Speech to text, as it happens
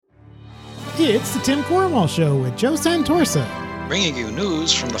It's the Tim Cornwall Show with Joe Santorsa, bringing you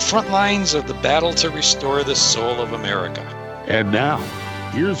news from the front lines of the battle to restore the soul of America. And now,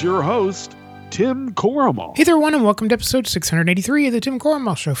 here's your host, Tim Cornwall. Hey there, everyone, and welcome to episode 683 of the Tim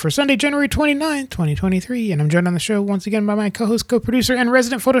Cornwall Show for Sunday, January 29th, 2023. And I'm joined on the show once again by my co-host, co-producer, and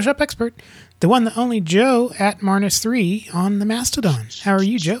resident Photoshop expert, the one, the only Joe at Marnus3 on the Mastodon. How are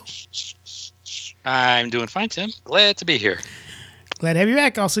you, Joe? I'm doing fine, Tim. Glad to be here. Glad to have you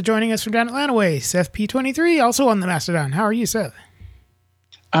back. Also joining us from down Atlanta way, Seth P23, also on the Mastodon. How are you, Seth?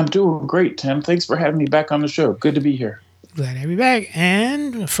 I'm doing great, Tim. Thanks for having me back on the show. Good to be here. Glad to have you back.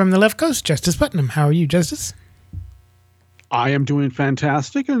 And from the left coast, Justice Putnam. How are you, Justice? I am doing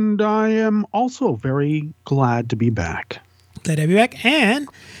fantastic, and I am also very glad to be back. Glad to have you back. And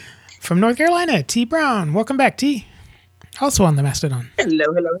from North Carolina, T. Brown. Welcome back, T. Also on the Mastodon. Hello.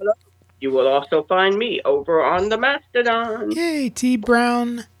 You will also find me over on the Mastodon. Yay, T.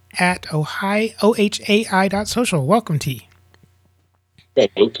 Brown at ohai.social. Welcome, T.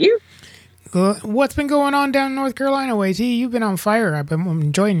 Thank you. What's been going on down in North Carolina way, T? You've been on fire. I've been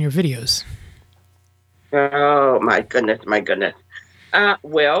enjoying your videos. Oh, my goodness.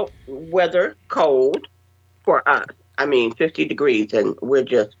 Well, weather, cold for us. 50 degrees, and we're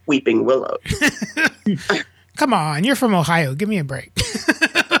just weeping willows. Come on, you're from Ohio. Give me a break.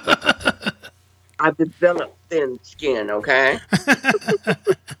 I've developed thin skin, okay?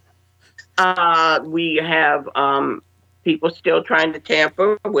 We have people still trying to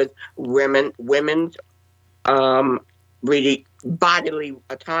tamper with women's really bodily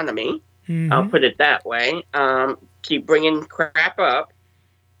autonomy. Mm-hmm. I'll put it that way. Keep bringing crap up.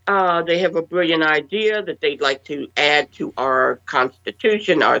 They have a brilliant idea that they'd like to add to our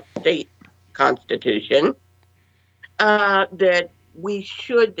constitution, our state constitution, that we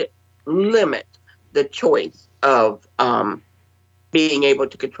should limit the choice of being able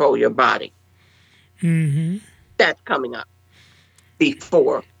to control your body. Mm-hmm. That's coming up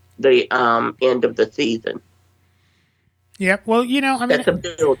before the end of the season. Yep. Well, that's a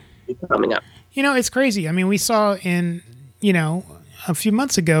bill coming up. It's crazy. We saw in, a few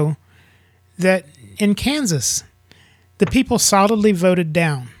months ago that in Kansas, the people solidly voted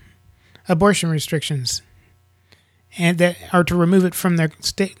down abortion restrictions and that are to remove it from their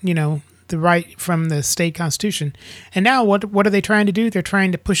state, the right from the state constitution. And now what are they trying to do? They're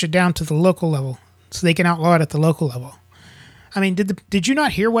trying to push it down to the local level so they can outlaw it at the local level. Did you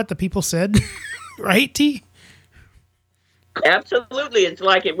not hear what the people said? Right, T? Absolutely. It's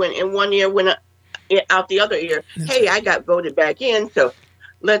like it went in one ear, went out the other ear. Hey, I got voted back in, so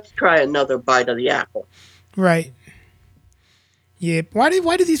let's try another bite of the apple. Right. Yeah.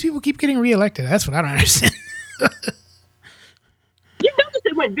 Why do these people keep getting reelected? That's what I don't understand. You notice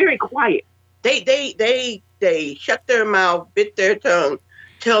they went very quiet. They shut their mouth, bit their tongue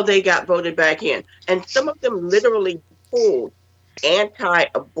till they got voted back in. And some of them literally pulled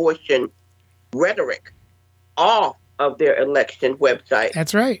anti-abortion rhetoric off of their election website.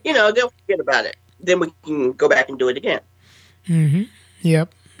 That's right. They'll forget about it. Then we can go back and do it again. Mm-hmm.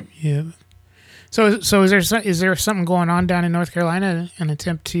 Yep. So is there something going on down in North Carolina, an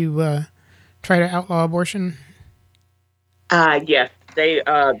attempt to try to outlaw abortion? Yes.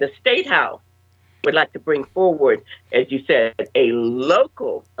 The State House would like to bring forward, as you said, a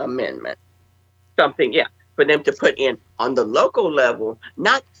local amendment. Something, for them to put in on the local level,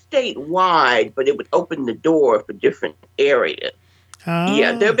 not statewide, but it would open the door for different areas. Oh.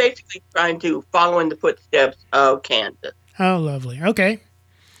 Yeah, they're basically trying to follow in the footsteps of Kansas. Oh, lovely. Okay.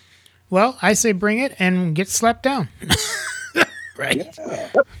 Well, I say bring it and get slapped down. Right?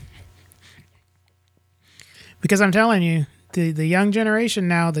 Yeah. Because I'm telling you, the young generation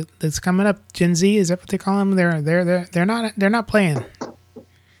now that's coming up, Gen Z, is that what they call them? They're not playing.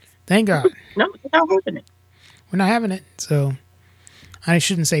 Thank God. No, we're not having it. We're not having it. So I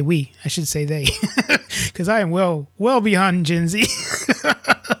shouldn't say we. I should say they. Because I am well beyond Gen Z.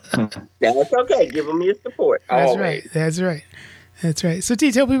 That's okay. Give them your support. That's right. That's right. So,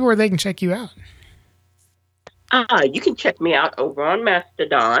 T, tell people where they can check you out. You can check me out over on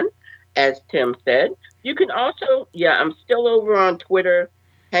Mastodon, as Tim said. You can also, I'm still over on Twitter,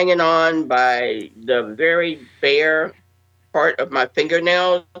 hanging on by the very bare part of my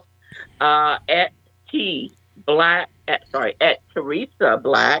fingernails, at Teresa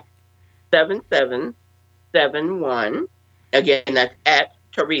Black 7771. Again, that's at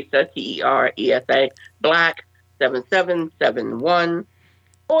Teresa, Teresa Black 7771.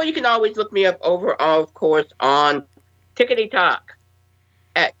 Or you can always look me up over, of course, on Tickety Talk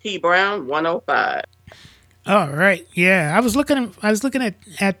at T Brown 105. All right. Yeah, I was looking at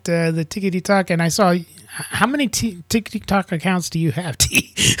the Tickety Talk, and I saw how many Tickety Talk accounts do you have,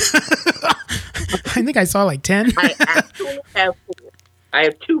 T? I think I saw like 10. I actually have 4. I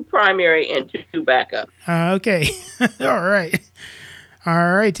have 2 primary and 2 backup. Okay. All right.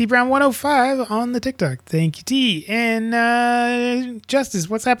 All right. T Brown 105 on the TikTok. Thank you, T. And Justice,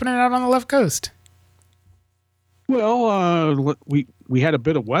 what's happening out on the left coast? Well, we had a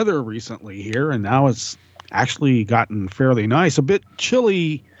bit of weather recently here, and now it's actually gotten fairly nice. A bit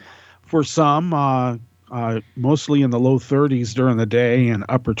chilly for some, mostly in the low 30s during the day and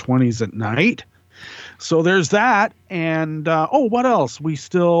upper 20s at night. So there's that. And, what else? We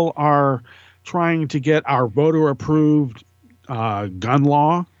still are trying to get our voter-approved gun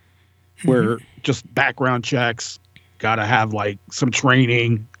law, where just background checks, got to have like some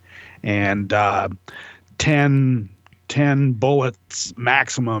training, and 10 bullets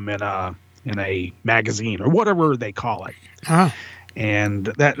maximum in a magazine or whatever they call it. And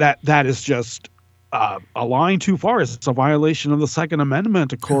that is just a line too far. It's a violation of the Second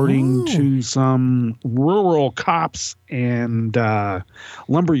Amendment, according to some rural cops and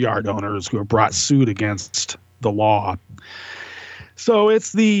lumberyard owners who have brought suit against the law. So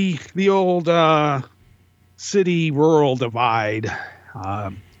it's the old city-rural divide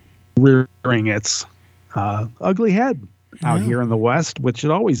rearing its ugly head out here in the West, which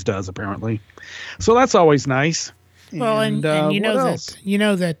it always does, apparently. So that's always nice. Well, and you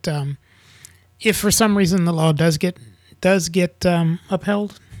know that if for some reason the law does get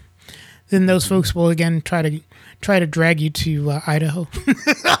upheld, then those folks will again try to drag you to Idaho.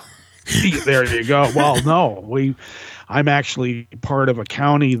 There you go. Well, no, I'm actually part of a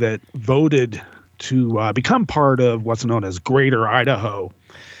county that voted to become part of what's known as Greater Idaho.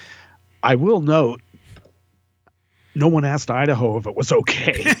 I will note, no one asked Idaho if it was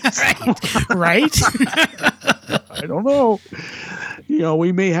okay. Right? I don't know.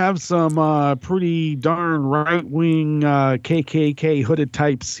 We may have some pretty darn right-wing KKK hooded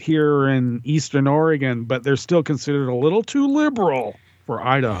types here in Eastern Oregon, but they're still considered a little too liberal for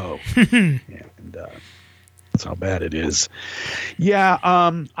Idaho. And that's how bad it is. Yeah,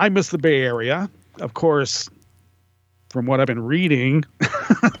 I miss the Bay Area. Of course, from what I've been reading,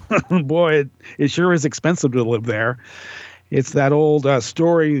 boy, it sure is expensive to live there. It's that old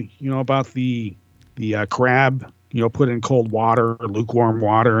story, about the crab, put in cold water or lukewarm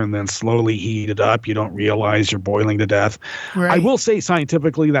water and then slowly heat it up. You don't realize you're boiling to death. Right. I will say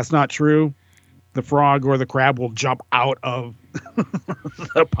scientifically that's not true. The frog or the crab will jump out of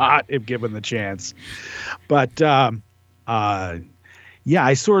the pot if given the chance. But yeah,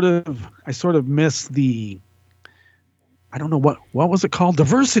 I sort of miss the, I don't know what was it called?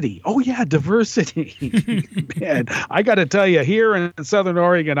 Diversity. Oh yeah, diversity. Man, I got to tell you, here in Southern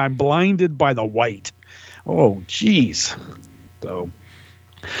Oregon, I'm blinded by the white. Oh, geez. So,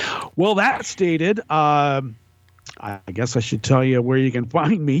 well, that stated, I guess I should tell you where you can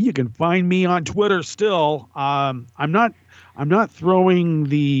find me. You can find me on Twitter still. I'm not throwing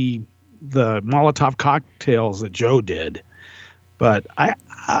the Molotov cocktails that Joe did, but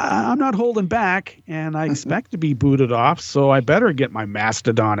I'm not holding back, and I expect to be booted off, so I better get my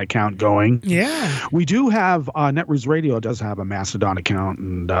Mastodon account going. Yeah. We do have, Netroots Radio does have a Mastodon account,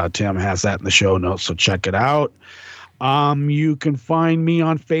 and Tim has that in the show notes, so check it out. You can find me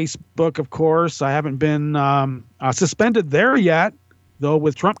on Facebook, of course. I haven't been suspended there yet, though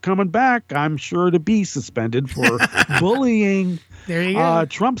with Trump coming back, I'm sure to be suspended for bullying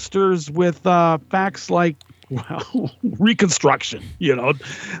Trumpsters with facts like, well, Reconstruction,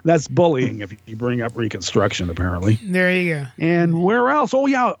 that's bullying if you bring up Reconstruction, apparently. There you go. And where else? Oh,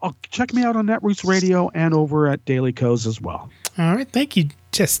 yeah. Check me out on Netroots Radio and over at Daily Coz as well. All right. Thank you,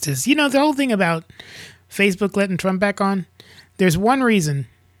 Justice. The whole thing about Facebook letting Trump back on, there's one reason,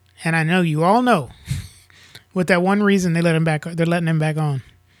 and I know you all know what that one reason they're letting him back on.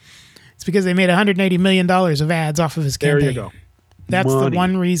 It's because they made $180 million of ads off of his campaign. There you go. That's Money. The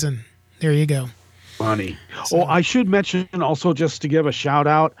one reason. There you go. Money. So, I should mention also, just to give a shout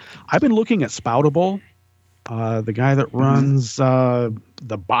out, I've been looking at Spoutable, the guy that runs the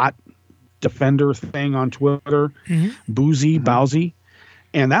bot defender thing on Twitter, Bowsy,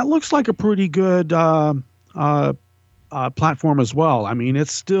 and that looks like a pretty good platform as well. I mean,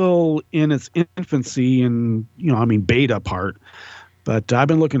 it's still in its infancy and beta part, but I've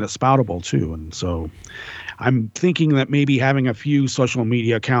been looking at Spoutable too, and so I'm thinking that maybe having a few social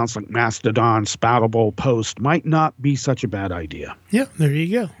media accounts like Mastodon, Spoutable, Post might not be such a bad idea. Yeah, there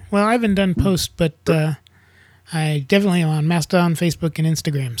you go. Well, I haven't done Post, but I definitely am on Mastodon, Facebook, and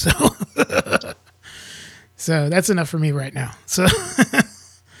Instagram. So that's enough for me right now. So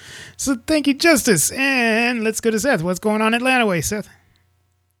thank you, Justice. And let's go to Seth. What's going on Atlanta way, Seth?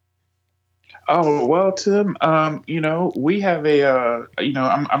 Oh well, Tim. We have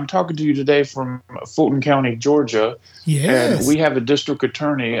I'm talking to you today from Fulton County, Georgia, Yes. and we have a district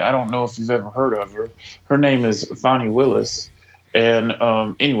attorney. I don't know if you've ever heard of her. Her name is Fani Willis, and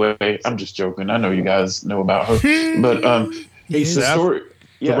anyway, I'm just joking. I know you guys know about her, but Yes. the story.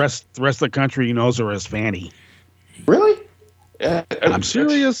 Yeah. The rest of the country knows her as Fanny. Really? I'm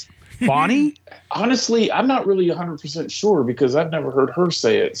serious. Bonnie? Honestly, I'm not really 100% sure because I've never heard her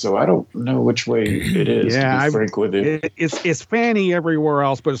say it, so I don't know which way it is. Yeah, to be frank with you. It's Fanny everywhere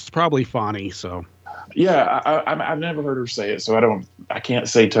else, but it's probably Fanny. So yeah, I've never heard her say it, so I can't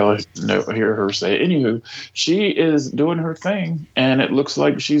say hear her say it. Anywho, she is doing her thing, and it looks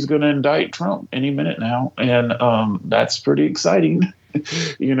like she's going to indict Trump any minute now, and that's pretty exciting.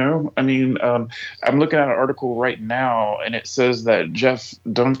 I'm looking at an article right now, and it says that Jeff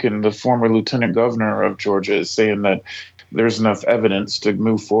Duncan, the former lieutenant governor of Georgia, is saying that there's enough evidence to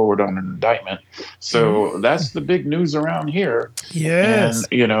move forward on an indictment. So that's the big news around here. Yes.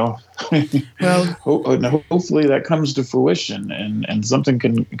 And, Well, hopefully that comes to fruition and something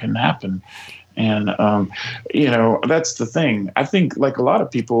can happen. And, that's the thing. I think, like a lot of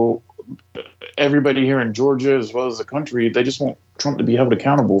people, everybody here in Georgia, as well as the country, they just want Trump to be held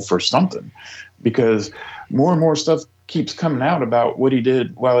accountable for something, because more and more stuff keeps coming out about what he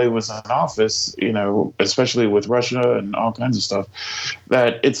did while he was in office, especially with Russia and all kinds of stuff,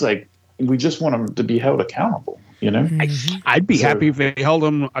 that it's like we just want him to be held accountable. I'd be happy if they held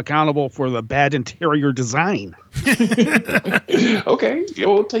him accountable for the bad interior design. Okay,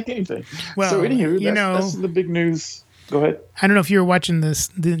 we'll take anything. Well, so anywho, that's the big news. Go ahead. I don't know if you were watching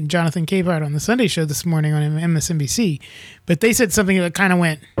the Jonathan Capehart on the Sunday show this morning on MSNBC, but they said something that kind of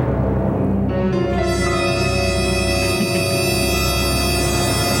went,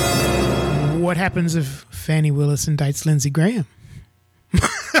 what happens if Fani Willis indicts Lindsey Graham?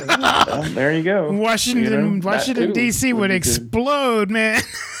 Well, there you go. Washington D.C. would explode, man.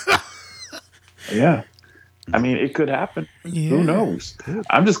 Yeah. I mean, it could happen. Yeah. Who knows?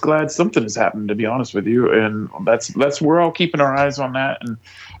 I'm just glad something has happened, to be honest with you. And we're all keeping our eyes on that. And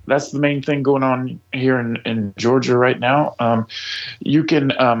that's the main thing going on here in Georgia right now. You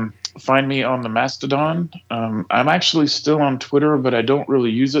can find me on the Mastodon. I'm actually still on Twitter, but I don't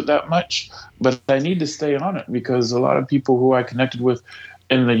really use it that much. But I need to stay on it because a lot of people who I connected with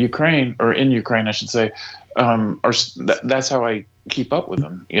in Ukraine, I should say, that's how I keep up with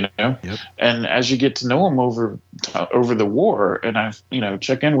them, Yep. And as you get to know them over the war, and I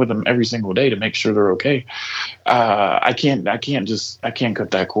check in with them every single day to make sure they're okay. I can't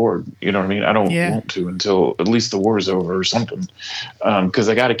cut that cord. You know what I mean? I don't want to until at least the war is over or something. Because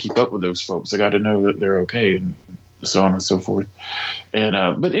I got to keep up with those folks. I got to know that they're okay and so on and so forth.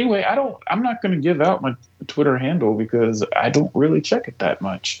 And but anyway, I'm not going to give out my Twitter handle because I don't really check it that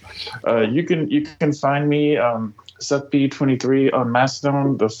much. You can find me SethB23 on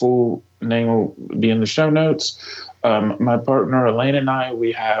Mastodon. The full name will be in the show notes. My partner Elaine and I,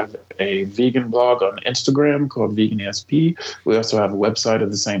 we have a vegan blog on Instagram called VeganESP. We also have a website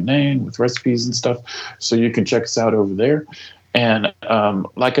of the same name with recipes and stuff, so you can check us out over there. And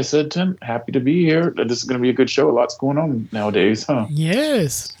like I said, Tim, happy to be here. This is going to be a good show. A lot's going on nowadays, huh?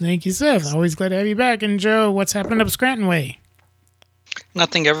 Yes. Thank you, Seth. Always glad to have you back. And Joe, what's happening up Scranton way?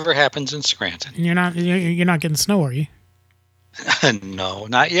 Nothing ever happens in Scranton. You're not getting snow, are you? No,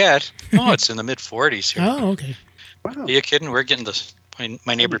 not yet. Oh, it's in the mid 40s here. Oh, okay. Wow. Are you kidding? We're getting this.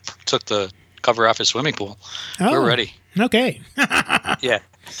 My neighbor took the cover off his swimming pool. Oh, we're ready. Okay. Yeah.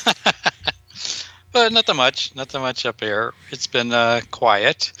 But nothing much up here. It's been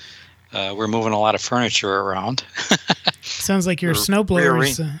quiet. We're moving a lot of furniture around. Sounds like your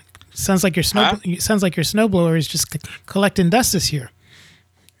snowblower. Sounds like your snowblower is just collecting dust this year.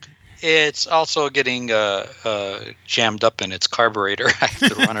 It's also getting jammed up in its carburetor. I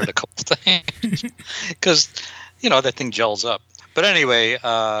have to run it a couple times because that thing gels up. But anyway,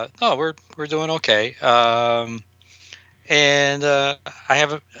 we're doing okay. And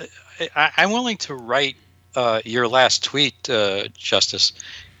I'm willing to write your last tweet, Justice,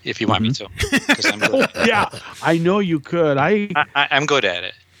 if you want me to. 'Cause I'm good at it. Yeah, I know you could. I'm good at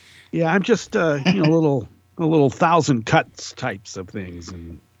it. Yeah, I'm just a little 1,000 cuts types of things.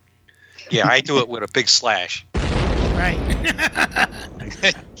 And yeah, I do it with a big slash. Right.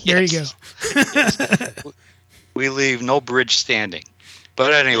 There you go. Yes. We leave no bridge standing.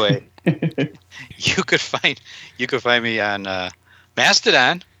 But anyway, you could find me on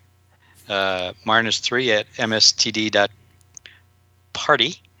Mastodon, Marnus3 at mstd.party,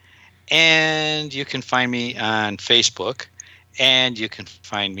 and you can find me on Facebook, and you can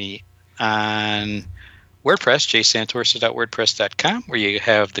find me on WordPress, jsantorsa.wordpress.com, where you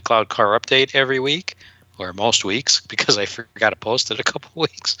have the Cloud Car update every week, or most weeks, because I forgot to post it a couple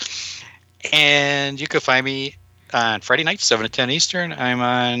weeks. And you can find me on Friday nights, 7 to 10 Eastern. I'm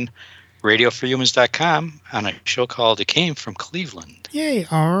on radioforhumans.com on a show called It Came from Cleveland. Yay!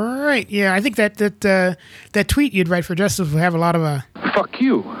 All right. Yeah, I think that tweet you'd write for Justice would have a lot of Fuck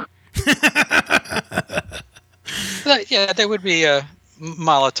you. Yeah, there would be a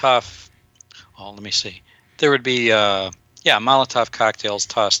Molotov. Oh, let me see. There would be Molotov cocktails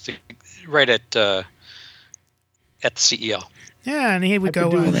tossed right at the CEO. Yeah, and he would go.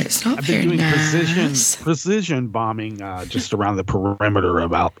 I've been doing precision bombing just around the perimeter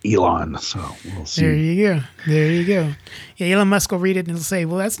about Elon. So we'll see. There you go. Yeah, Elon Musk will read it and he'll say,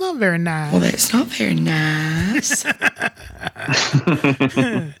 "Well, that's not very nice."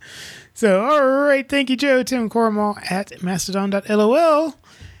 So, all right. Thank you, Joe. Tim Cormall at Mastodon.lol,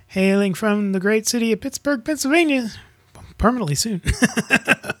 hailing from the great city of Pittsburgh, Pennsylvania, permanently soon.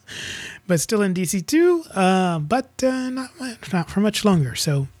 But still in DC too, but not for much longer.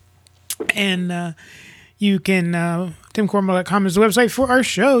 So, and you can timcormall.com is the website for our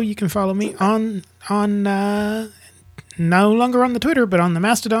show. You can follow me on no longer on the Twitter, but on the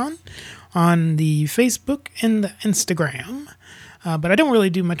Mastodon, on the Facebook and the Instagram. But I don't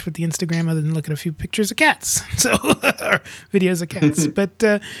really do much with the Instagram other than look at a few pictures of cats, so or videos of cats. But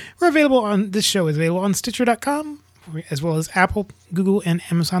we're available on this show is available on Stitcher.com. As well as Apple, Google, and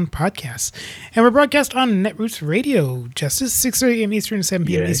Amazon podcasts. And we're broadcast on Netroots Radio, Justice, 6:30 a.m. Eastern, 7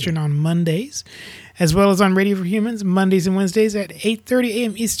 p.m. Eastern on Mondays, as well as on Radio for Humans, Mondays and Wednesdays at 8:30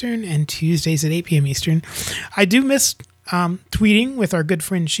 a.m. Eastern and Tuesdays at 8 p.m. Eastern. I do miss tweeting with our good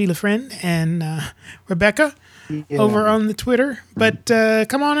friend Sheila Friend and Rebecca over on the Twitter. But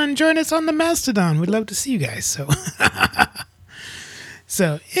come on and join us on the Mastodon. We'd love to see you guys.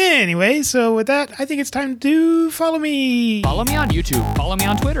 So anyway, with that, I think it's time to follow me. Follow me on YouTube. Follow me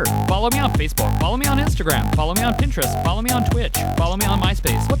on Twitter. Follow me on Facebook. Follow me on Instagram. Follow me on Pinterest. Follow me on Twitch. Follow me on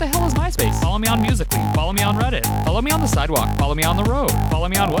MySpace. What the hell is MySpace? Follow me on Musical.ly. Follow me on Reddit. Follow me on the sidewalk. Follow me on the road. Follow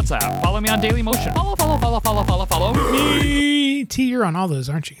me on WhatsApp. Follow me on Daily Motion. Follow me. T, you're on all those,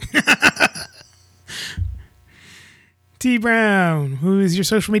 aren't you? T Brown, who is your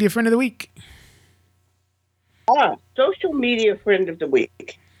social media friend of the week? Social media friend of the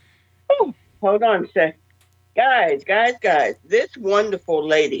week. Oh, hold on a sec. Guys. This wonderful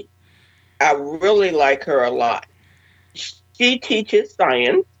lady, I really like her a lot. She teaches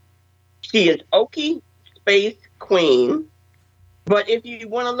science. She is Okie Space Queen. But if you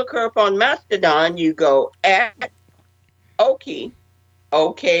want to look her up on Mastodon, you go at Okie,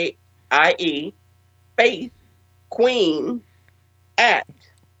 O-K-I-E, Space Queen at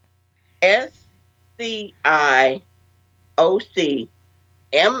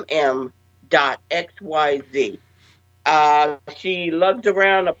SCIOCMM.XYZ. She lugs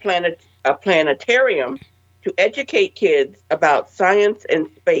around a planetarium to educate kids about science and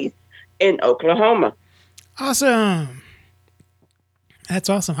space in Oklahoma. Awesome. That's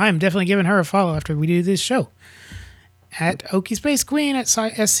awesome. I am definitely giving her a follow after we do this show. At Okie Space Queen at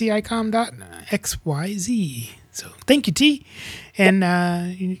scicom.xyz. So thank you, T. And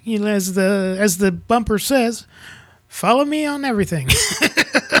as the bumper says, follow me on everything,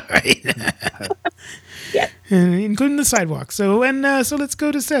 right? Yeah, including the sidewalk. So let's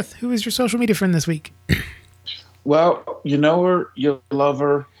go to Seth. Who is your social media friend this week? Well, you know her, you love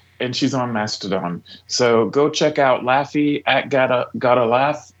her, and she's on Mastodon. So go check out Laffy at Gotta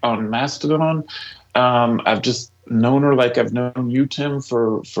Laugh on Mastodon. I've just known her like I've known you, Tim,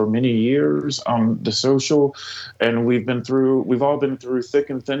 for many years on the social, and we've all been through thick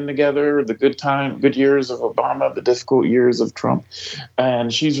and thin together, the good years of Obama, the difficult years of Trump,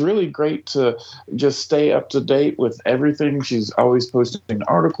 and she's really great to just stay up to date with everything. She's always posting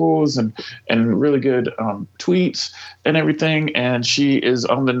articles and really good tweets and everything, and she is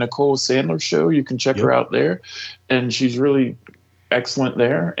on the Nicole Sandler show. You can check her out there, and she's really excellent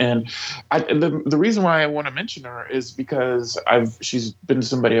there. And the reason why I want to mention her is because she's been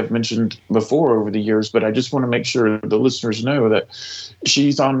somebody I've mentioned before over the years, but I just want to make sure the listeners know that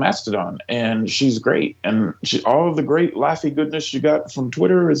she's on Mastodon and she's great. And all of the great laughy goodness you got from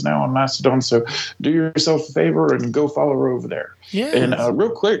Twitter is now on Mastodon. So do yourself a favor and go follow her over there. Yes. And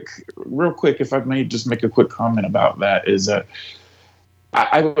real quick, if I may just make a quick comment about that, is that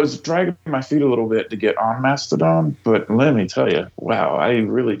I was dragging my feet a little bit to get on Mastodon, but let me tell you, wow, I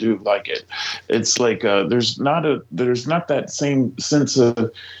really do like it. It's like there's not that same sense of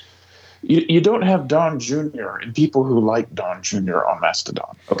you don't have Don Jr. and people who like Don Jr. on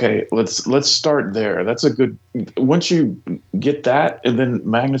Mastodon. Okay, let's start there. That's a good. Once you get that and then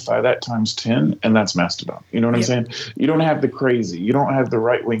magnify that times 10, and that's Mastodon. You know what I'm saying? You don't have the crazy. You don't have the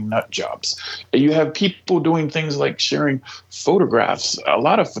right-wing nut jobs. You have people doing things like sharing photographs, a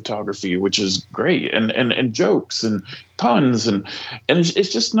lot of photography, which is great, and jokes and puns, and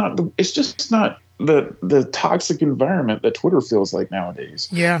it's just not the toxic environment that Twitter feels like nowadays.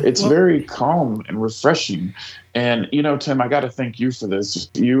 Yeah, it's very calm and refreshing. And Tim, I got to thank you for this.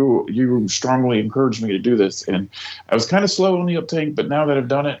 You strongly encouraged me to do this, and I was kind of slow on the uptake, but now that I've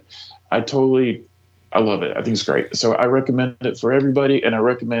done it, I love it. I think it's great. So I recommend it for everybody, and I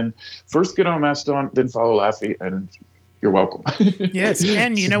recommend first get on Mastodon, then follow Laffy, and you're welcome. Yes,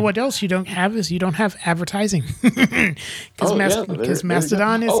 and you know what else you don't have is you don't have advertising, because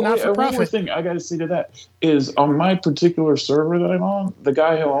Mastodon is not for profit. One more thing I got to say to that is on my particular server that I'm on, the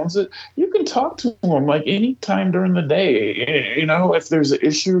guy who owns it, you can talk to him like any time during the day. If there's an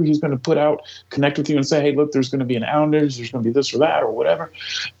issue, he's going to connect with you and say, hey, look, there's going to be an outage, there's going to be this or that or whatever.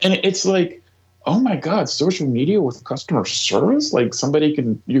 And it's like, oh my God, social media with customer service, like somebody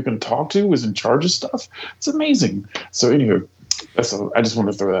you can talk to is in charge of stuff. It's amazing. So anyway, I just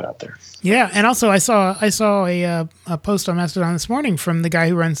wanted to throw that out there. Yeah, and also I saw a post on Mastodon this morning from the guy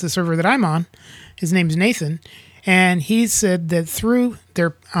who runs the server that I'm on. His name's Nathan, and he said that through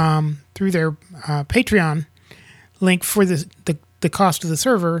their Patreon link for the cost of the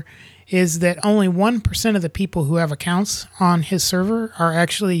server is that only 1% of the people who have accounts on his server are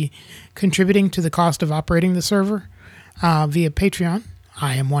actually contributing to the cost of operating the server via Patreon.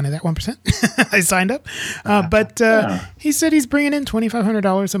 I am one of that 1%. I signed up. But he said he's bringing in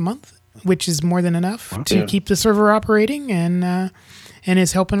 $2,500 a month, which is more than enough to keep the server operating and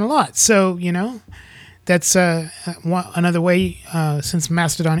is helping a lot. So, that's another way, since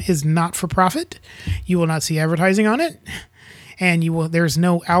Mastodon is not for profit, you will not see advertising on it. And there's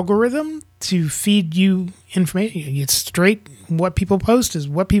no algorithm to feed you information. It's straight what people post is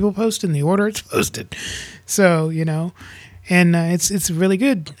what people post in the order it's posted. So, and it's really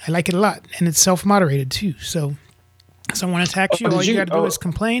good. I like it a lot. And it's self-moderated too. So someone attacks you, all you got to do is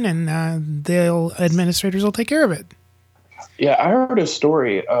complain, and administrators will take care of it. Yeah, I heard a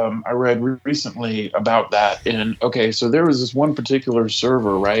story I read recently about that. And so there was this one particular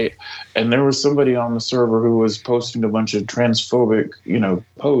server, right? And there was somebody on the server who was posting a bunch of transphobic,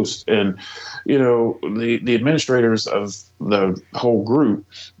 posts. And, the administrators of the whole group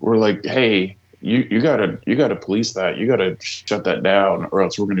were like, hey, you gotta police that. You gotta shut that down, or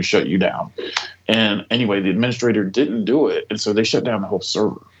else we're going to shut you down. And anyway, the administrator didn't do it. And so they shut down the whole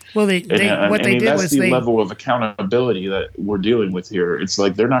server. Well, that's the level of accountability that we're dealing with here. It's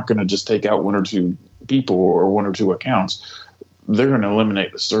like they're not going to just take out one or two people or one or two accounts. They're going to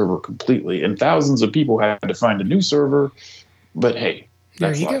eliminate the server completely. And thousands of people had to find a new server. But hey,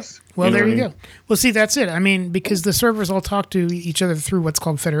 there you go. Well, there you go. Well, see, that's it. I mean, because the servers all talk to each other through what's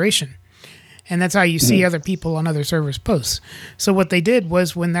called federation. And that's how you see other people on other servers' posts. So what they did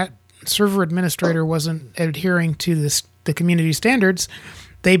was when that server administrator wasn't adhering to the community standards,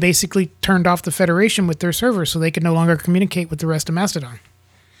 they basically turned off the federation with their server so they could no longer communicate with the rest of Mastodon.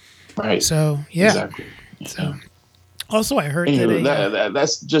 Right. So, yeah. Exactly. So, also, I heard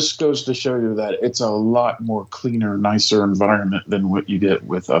that just goes to show you that it's a lot more cleaner, nicer environment than what you get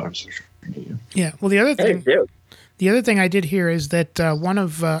with other social media. Yeah. Well, the other thing I did hear is that one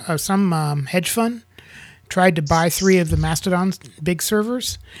of some hedge fund tried to buy 3 of the Mastodon's big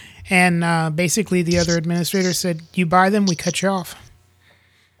servers, and basically the other administrator said, "You buy them, we cut you off."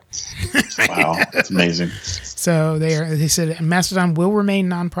 Wow, that's amazing. So they said Mastodon will remain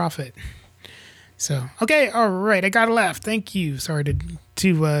nonprofit. So okay, all right, I got a laugh. Thank you. Sorry to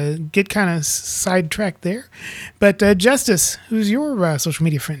get kind of sidetracked there, but Justice, who's your social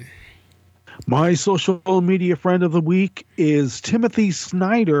media friend? My social media friend of the week is Timothy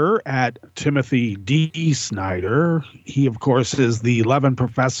Snyder at Timothy D. Snyder. He, of course, is the Levin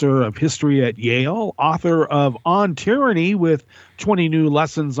Professor of History at Yale, author of On Tyranny with 20 New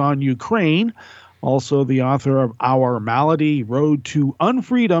Lessons on Ukraine, also the author of Our Malady, Road to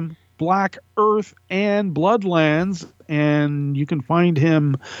Unfreedom, Black Earth, and Bloodlands. And you can find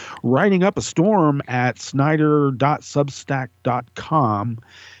him writing up a storm at snyder.substack.com.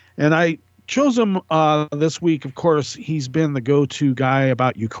 And I chose him this week. Of course, he's been the go-to guy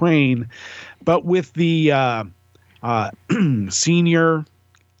about Ukraine, but with the senior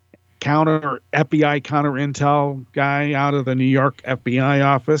FBI counter intel guy out of the New York FBI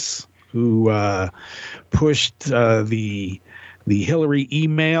office who pushed the Hillary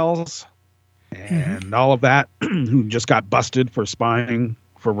emails and all of that, who just got busted for spying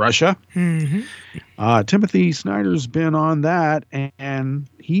for Russia. Timothy Snyder's been on that, and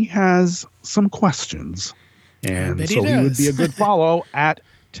he has some questions. And bet so he he would does. be a good follow at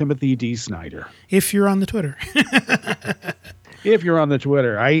Timothy D. Snyder. If you're on the Twitter. If you're on the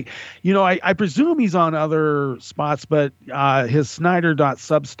Twitter. I presume he's on other spots, but his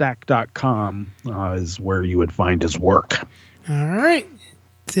snyder.substack.com is where you would find his work. All right.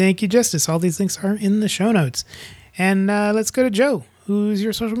 Thank you, Justice. All these links are in the show notes. And let's go to Joe. Who's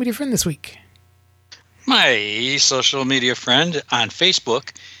your social media friend this week? My social media friend on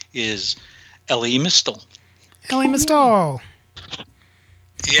Facebook is Ellie Mistel. Ellie Mistal.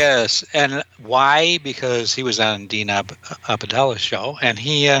 Yes, and why? Because he was on Dean Abdalla's show, and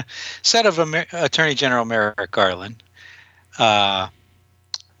he said of Attorney General Merrick Garland,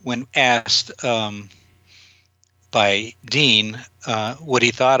 when asked by Dean what he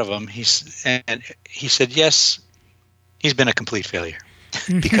thought of him, he said, yes, he's been a complete failure.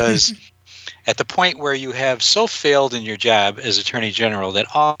 Because at the point where you have so failed in your job as Attorney General that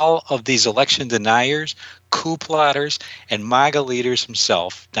all of these election deniers, coup plotters, and MAGA leaders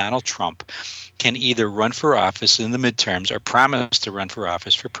himself, Donald Trump, can either run for office in the midterms or promise to run for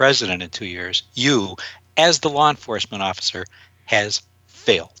office for president in 2 years, you, as the law enforcement officer, has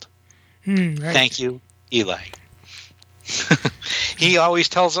failed. Right. Thank you, Eli. He always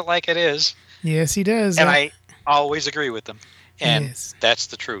tells it like it is. Yes, he does. And I always agree with him. And Yes. that's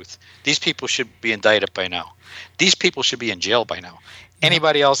the truth. These people should be indicted by now. These people should be in jail by now.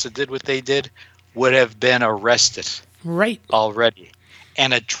 Anybody else that did what they did would have been arrested Right. already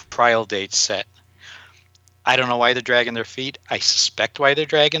and a trial date set. I don't know why they're dragging their feet. I suspect why they're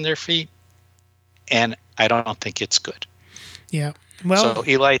dragging their feet. And I don't think it's good. Yeah. Well, So,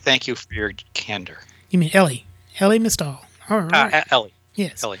 Eli, thank you for your candor. you mean Ellie. Ellie Mistal. All right. Ellie.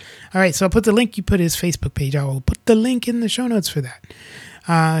 Yes. Ellie. All right, so I'll put the link. You put his Facebook page. I will put the link in the show notes for that.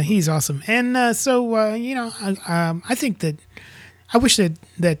 He's awesome, and I think that I wish that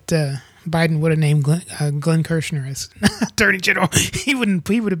Biden would have named Glenn Kirshner as Attorney General. He wouldn't.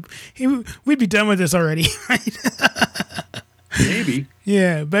 We'd be done with this already, right? Maybe.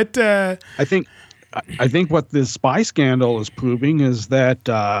 Yeah, but I think what this spy scandal is proving is that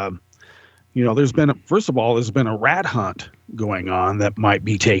there's been a rat hunt going on that might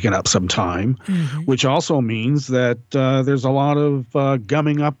be taking up some time, which also means that there's a lot of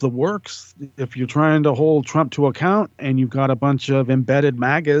gumming up the works. If you're trying to hold Trump to account and you've got a bunch of embedded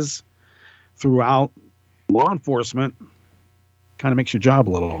MAGAs throughout law enforcement, kind of makes your job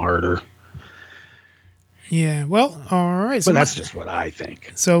a little harder. yeah. Well, all right. So But that's just what I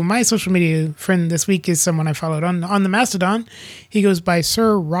think. So my social media friend this week is someone I followed on the Mastodon. He goes by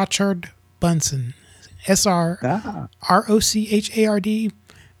Sir Rochard Bunson, SRROCHARD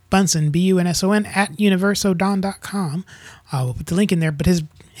Bunson, BUNSON at universodon.com. We'll put the link in there. But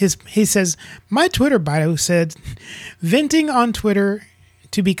he says, my Twitter bio said, venting on Twitter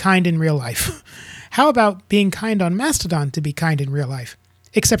to be kind in real life. How about being kind on Mastodon to be kind in real life?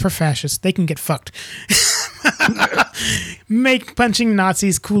 Except for fascists. They can get fucked. Make punching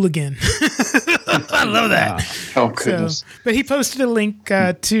Nazis cool again. I love that. Oh goodness! But he posted a link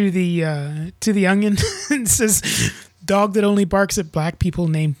to the Onion and says, "Dog that only barks at black people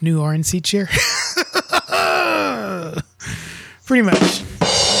named New RNC chair." Pretty much,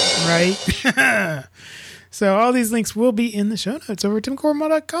 right? So all these links will be in the show notes over at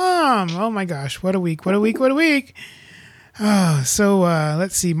timcormall.com. Oh my gosh, what a week! What a week! What a week! Oh, so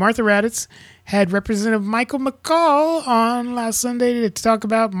let's see. Martha Raddatz had Representative Michael McCall on last Sunday to talk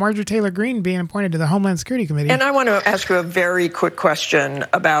about Marjorie Taylor Greene being appointed to the Homeland Security Committee. And I want to ask you a very quick question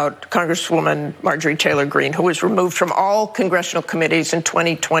about Congresswoman Marjorie Taylor Greene, who was removed from all congressional committees in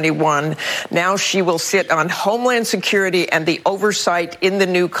 2021. Now she will sit on Homeland Security and the oversight in the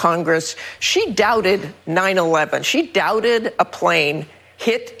new Congress. She doubted 9/11. She doubted a plane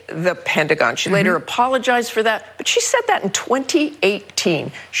hit the Pentagon. She later apologized for that, but she said that in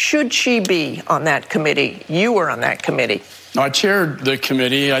 2018. Should she be on that committee? You were on that committee. I chaired the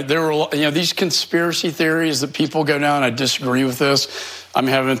committee. There were, these conspiracy theories that people go down. I disagree with this. I'm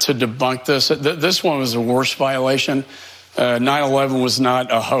having to debunk this. This one was a worse violation. 9/11 was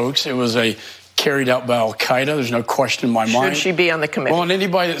not a hoax. It was carried out by Al-Qaeda. There's no question in my mind. Should she be on the committee? Well, and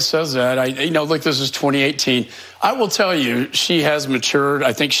anybody that says that, look, this is 2018. I will tell you, she has matured.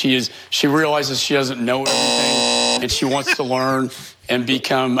 I think she realizes she doesn't know everything, and she wants to learn and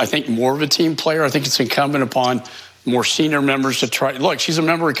become, I think, more of a team player. I think it's incumbent upon more senior members to try. Look, she's a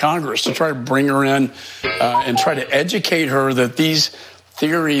member of Congress, to try to bring her in and try to educate her that these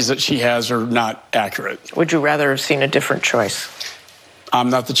theories that she has are not accurate. Would you rather have seen a different choice? I'm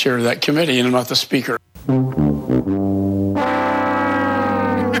not the chair of that committee, and I'm not the speaker.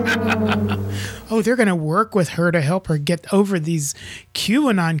 Oh, they're going to work with her to help her get over these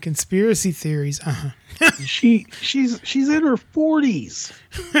QAnon conspiracy theories. She's in her 40s.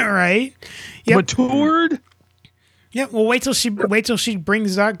 Right? Yep. Matured. Yeah. Well, wait till she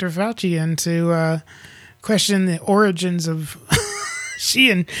brings Dr. Fauci in to question the origins of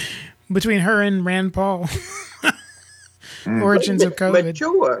between her and Rand Paul. Origins of COVID.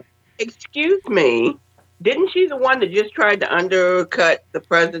 Mature. Excuse me. Didn't she the one that just tried to undercut the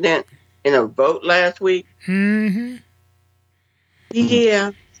president in a vote last week? Mm-hmm.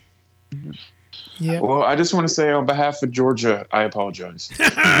 Yeah. Yeah. Well, I just want to say on behalf of Georgia, I apologize.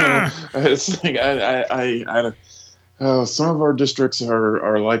 It's like some of our districts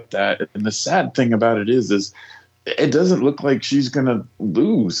are like that, and the sad thing about it is it doesn't look like she's going to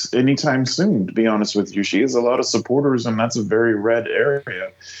lose anytime soon. To be honest with you, she has a lot of supporters, and that's a very red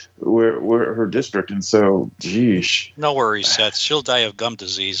area where her district. And so, geesh. No worries, Seth. She'll die of gum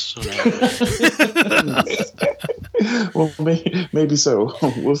disease. Well, maybe so.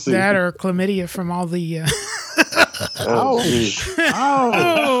 We'll see. That or chlamydia from all the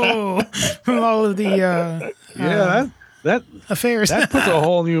from all of the that affairs. That puts a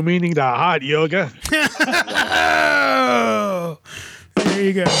whole new meaning to hot yoga. Oh, there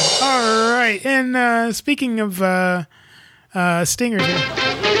you go. All right, and speaking of stingers here.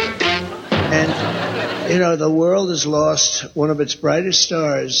 And the world has lost one of its brightest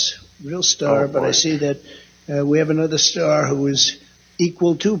stars, real star. But I see that we have another star who is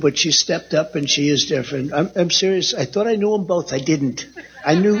equal to, but she stepped up and she is different. I'm serious. I thought I knew them both. I didn't.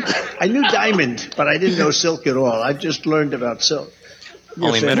 I knew Diamond, but I didn't know Silk at all. I just learned about Silk.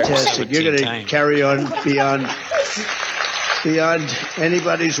 You're fantastic. You're going to carry on beyond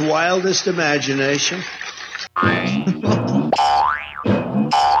anybody's wildest imagination.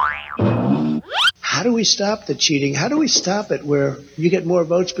 How do we stop the cheating? How do we stop it where you get more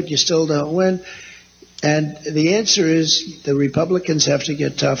votes but you still don't win? And the answer is the Republicans have to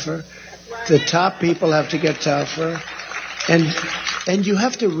get tougher. The top people have to get tougher. And you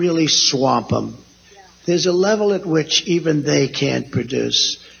have to really swamp them. There's a level at which even they can't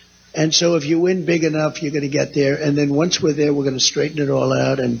produce. And so if you win big enough, you're going to get there. And then once we're there, we're going to straighten it all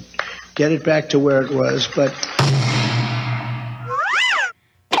out and get it back to where it was. But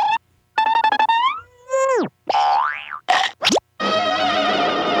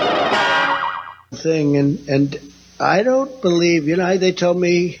thing, and I don't believe, they told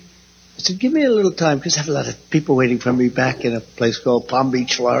me, I said, give me a little time, because I have a lot of people waiting for me back in a place called Palm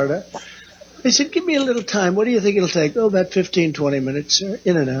Beach, Florida. They said, give me a little time. What do you think it'll take? Oh, about 15, 20 minutes, sir,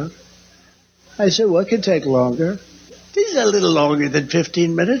 in and out. I said, well, it can take longer. This is a little longer than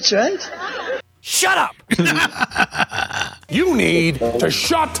 15 minutes, right? Shut up! You need to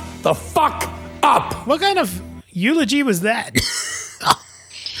shut the fuck up! What kind of eulogy was that?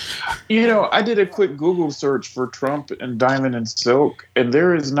 I did a quick Google search for Trump and Diamond and Silk, and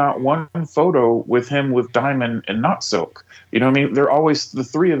there is not one photo with him with Diamond and not Silk. You know what I mean? They're always the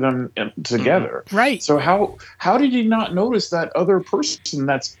three of them together. Right. So how did he not notice that other person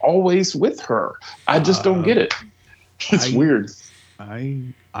that's always with her? I just don't get it. It's weird. I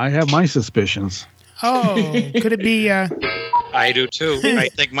have my suspicions. Oh, could it be... I do too. I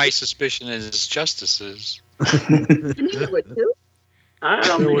think my suspicion is Justice's. There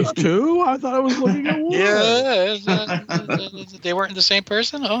was two? I thought I was looking at one. Yeah, they weren't the same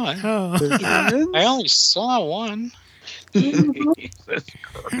person? I only saw one.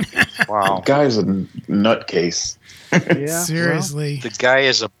 Wow. Guy's a nutcase. Yeah, seriously. The guy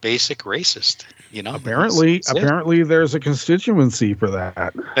is a basic racist. Apparently there's a constituency for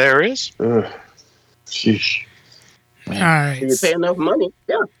that. There is? Sheesh. All right. You pay enough money.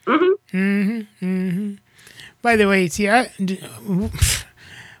 Yeah. Mm-hmm. Mm-hmm. Mm-hmm. By the way, see, I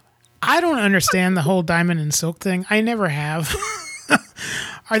don't understand the whole Diamond and Silk thing. I never have.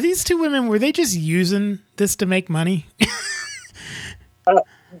 Are these two women, were they just using this to make money?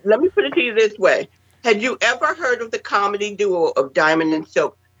 Let me put it to you this way. Had you ever heard of the comedy duo of Diamond and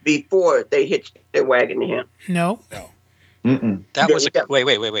Silk before they hitched their wagon to him? No. Mm-mm. That was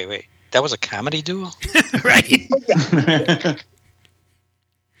wait. That was a comedy duo? Right.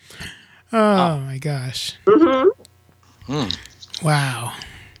 Oh my gosh. Mm-hmm. Wow.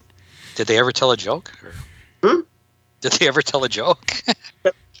 Did they ever tell a joke? Did they ever tell a joke?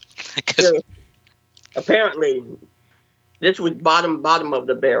 Apparently, this was bottom of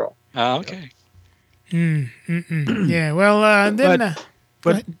the barrel. Oh, okay. Yeah, well, then...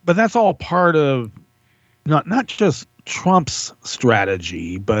 But that's all part of not just Trump's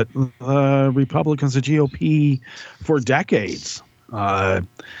strategy, but Republicans, the GOP, for decades.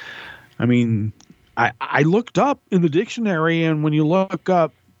 I mean, I looked up in the dictionary, and when you look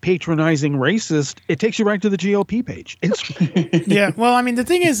up patronizing racist, it takes you right to the GOP page. Yeah. Well, I mean, the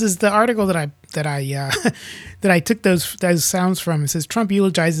thing is the article that I took those sounds from, it says Trump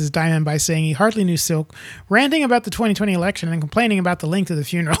eulogizes Diamond by saying he hardly knew Silk, ranting about the 2020 election and complaining about the length of the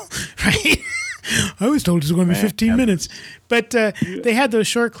funeral. Right. I was told it was going to be 15 minutes, but they had those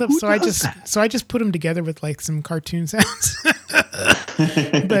short clips, so I just put them together with like some cartoon sounds.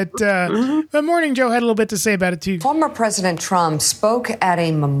 But Morning Joe had a little bit to say about it too. Former President Trump spoke at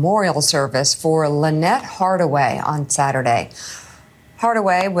a memorial service for Lynette Hardaway on Saturday.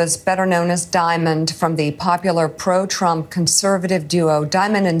 Hardaway was better known as Diamond from the popular pro-Trump conservative duo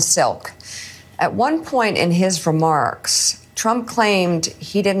Diamond and Silk. At one point in his remarks, Trump claimed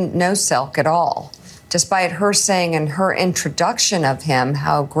he didn't know Silk at all, despite her saying in her introduction of him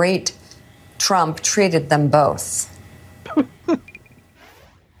how great Trump treated them both.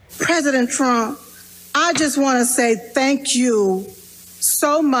 President Trump, I just want to say thank you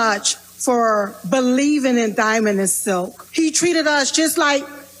so much for believing in Diamond and Silk. He treated us just like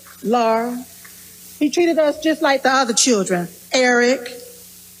Laura. He treated us just like the other children. Eric.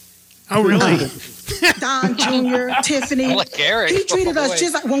 Oh, really? Don Jr., Tiffany. Like Eric. He treated us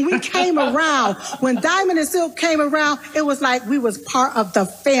just like when we came around. When Diamond and Silk came around, it was like we was part of the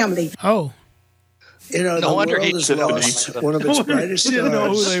family. Oh. You know, the world has lost one of its brightest stars. Didn't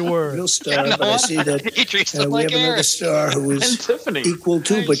know who they were. Real star, but I see that we have another star who is equal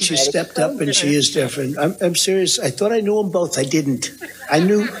to, but she stepped up and she is different. I'm serious. I thought I knew them both. I didn't. I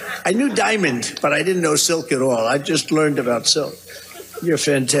knew Diamond, but I didn't know Silk at all. I just learned about Silk. You're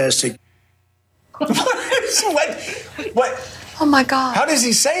fantastic. What? Oh my God. How does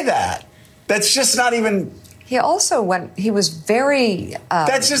he say that? That's just not even. He also he was very.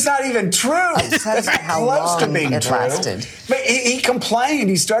 That's just not even true. That's not close to being true. Lasted. But he complained.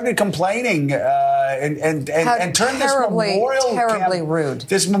 He started complaining and turned this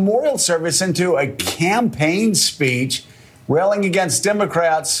memorial service into a campaign speech, railing against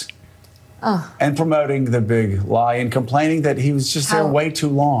Democrats. And promoting the big lie and complaining that he was just there way too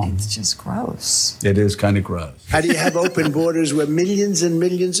long. It's just gross. It is kind of gross. How do you have open borders where millions and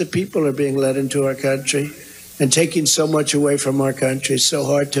millions of people are being let into our country and taking so much away from our country? It's so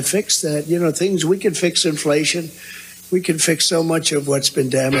hard to fix that. You know, we can fix inflation. We can fix so much of what's been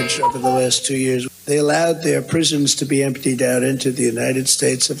damaged over the last 2 years. They allowed their prisons to be emptied out into the United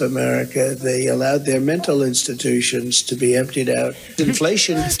States of America. They allowed their mental institutions to be emptied out.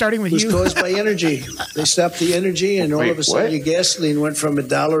 Inflation starting with was caused by energy. They stopped the energy, and all of a sudden your gasoline went from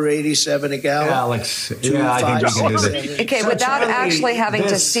 $1.87 a gallon. Alex, I think you can do this. Okay, without actually having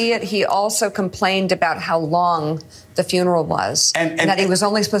to see it, he also complained about how long the funeral was, and that he was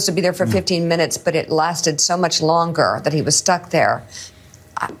only supposed to be there for 15 minutes, but it lasted so much longer that he was stuck there.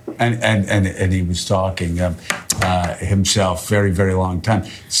 And he was talking himself very, very long time.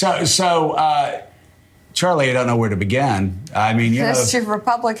 So Charlie, I don't know where to begin. I mean, That's your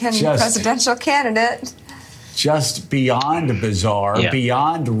Republican presidential candidate. Just beyond bizarre,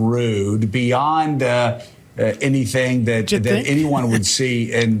 beyond rude, beyond anything that anyone would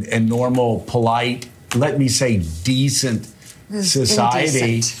see in normal, polite, let me say decent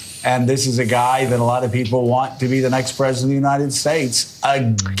society. Indecent. And this is a guy that a lot of people want to be the next president of the United States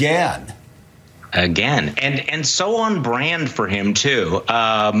again. And so on brand for him too.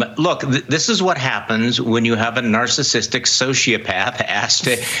 Look, this is what happens when you have a narcissistic sociopath asked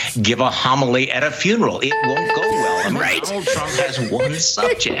to give a homily at a funeral. It won't go well. I mean, right. Donald Trump has one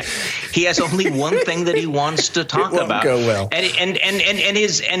subject. He has only one thing that he wants to talk about. Go well. And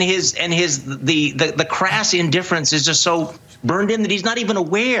the crass indifference is just so burned in that he's not even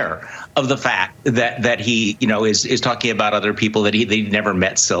aware of the fact that he, is talking about other people that he never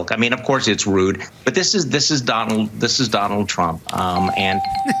met Silk. I mean, of course it's rude, but this is Donald Trump, and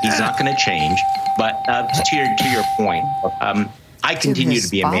he's not going to change. But to your point, I continue to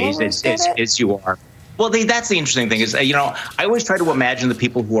be amazed as you are. Well, that's the interesting thing is, I always try to imagine the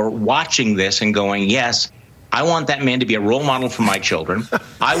people who are watching this and going, yes, I want that man to be a role model for my children.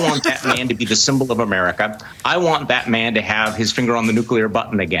 I want that man to be the symbol of America. I want that man to have his finger on the nuclear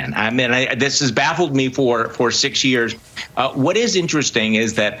button again. I mean, this has baffled me for 6 years. What is interesting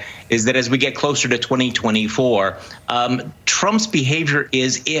is that as we get closer to 2024, Trump's behavior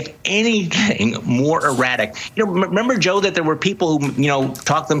is, if anything, more erratic. Remember, Joe, that there were people who,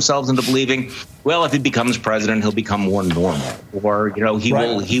 talked themselves into believing, well, if he becomes president, he'll become more normal, or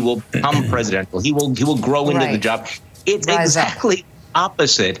he will become presidential. He will grow into the job. It's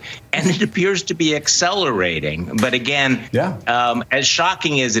opposite, and it appears to be accelerating. But again, as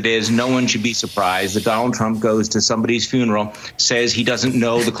shocking as it is, no one should be surprised that Donald Trump goes to somebody's funeral, says he doesn't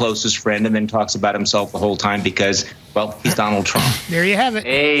know the closest friend, and then talks about himself the whole time because, well, he's Donald Trump. There you have it.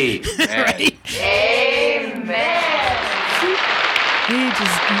 Amen. Right? Amen. He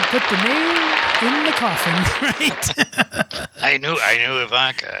just put the nail in the coffin, right? I knew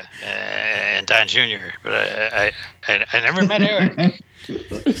Ivanka and Don Jr., but I never met Eric.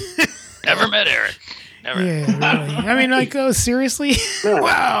 Never met Eric. Never. Yeah, really. I mean, like, oh, seriously?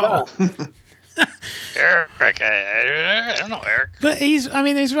 Wow. Eric, I don't know Eric. But he's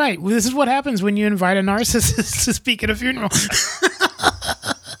right. This is what happens when you invite a narcissist to speak at a funeral.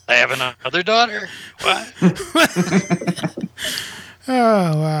 I have another daughter. What?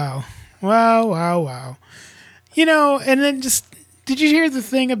 Oh, wow. Wow. You know, and then did you hear the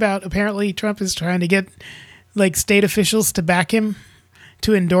thing about apparently Trump is trying to get, like, state officials to back him,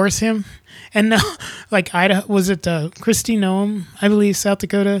 to endorse him? And now, like, Idaho, was it Kristi Noem, I believe, South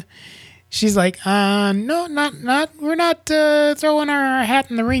Dakota? She's like, no, we're not throwing our hat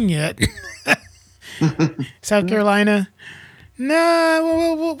in the ring yet. South Carolina,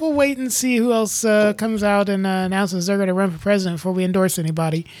 no, we'll wait and see who else comes out and announces they're going to run for president before we endorse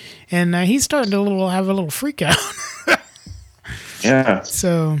anybody. And he's starting to have a little freak out. Yeah.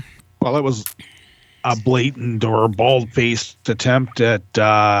 So, well, it was a blatant or bald-faced attempt at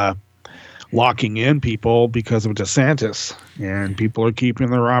locking in people because of DeSantis, and people are keeping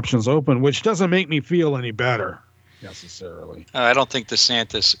their options open, which doesn't make me feel any better necessarily. I don't think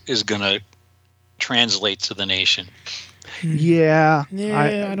DeSantis is going to translate to the nation. Yeah,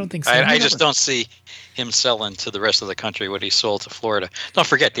 I don't think so. I just don't see him selling to the rest of the country what he sold to Florida. Don't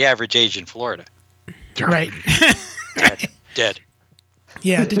forget the average age in Florida. Right. Dead.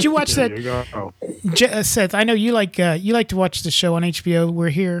 Yeah. Did you watch that? There you go. Seth, I know you like to watch the show on HBO. We're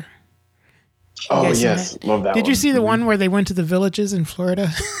Here. Oh, yes. Love that Did one. you see the one where they went to the villages in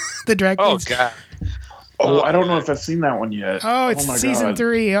Florida? The drag queens? Oh, God. Oh, I don't know if I've seen that one yet. Oh, it's season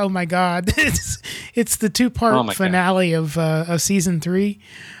 3. Oh, my God. It's the 2-part finale of season 3.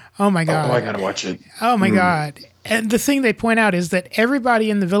 Oh, my God. Oh, I got to watch it. Oh, my God. And the thing they point out is that everybody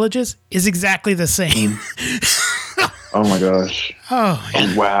in the villages is exactly the same. Oh, my gosh.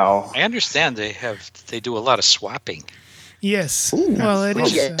 Oh, wow. I understand they do a lot of swapping. Yes. Ooh, well, it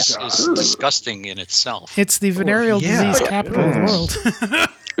is. It's disgusting in itself. It's the venereal disease capital of the world.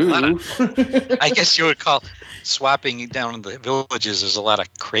 I guess you would call swapping down in the villages is a lot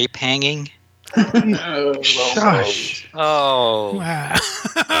of crepe hanging. Gosh. Oh.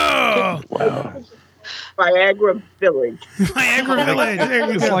 Wow. Wow. Viagra Village. Viagra Village. There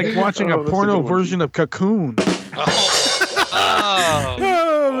you It's go. like watching a porno version of Cocoon.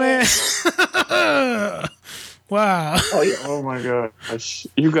 Oh, man. Wow. Oh, yeah. Oh my gosh.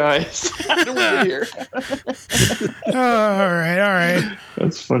 You guys. How do we get here? All right.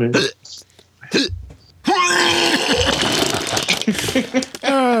 That's funny.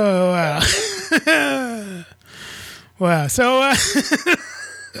 Oh, wow. Wow. So,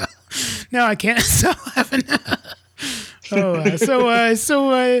 no, I can't stop laughing.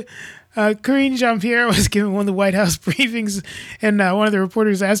 Karine Jean-Pierre was given one of the White House briefings, and one of the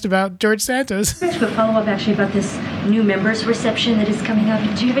reporters asked about George Santos. I have a follow-up actually about this new members reception that is coming up.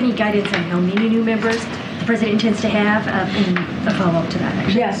 Do you have any guidance on how many new members the president intends to have, and a follow-up to that,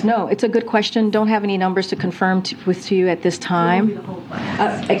 actually? Yes, no, it's a good question. Don't have any numbers to confirm with you at this time.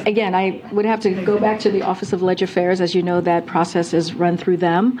 Again, I would have to go back to the Office of Ledge Affairs. As you know, that process is run through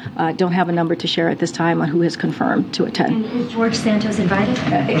them. Don't have a number to share at this time on who has confirmed to attend. And is George Santos invited?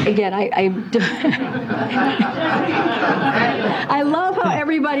 Again, I love how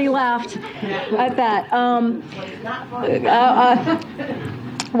everybody laughed at that.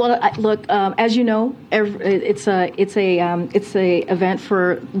 Well, look, as you know, it's a event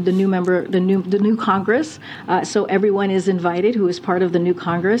for the new member, the new Congress. So everyone is invited who is part of the new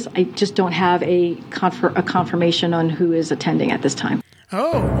Congress. I just don't have a confirmation on who is attending at this time.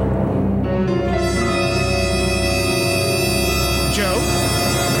 Oh, Joe,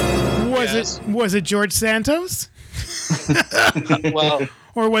 was it George Santos? Well,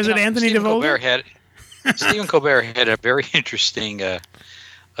 or was it Anthony DeVolder? Stephen Colbert had a very interesting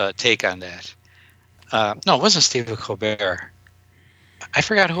take on that. No, it wasn't Stephen Colbert. I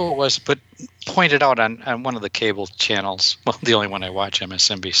forgot who it was, but pointed out on one of the cable channels, well, the only one I watch,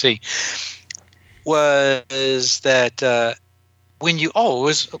 MSNBC, was that it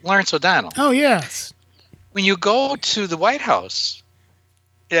was Lawrence O'Donnell. Oh, yes. When you go to the White House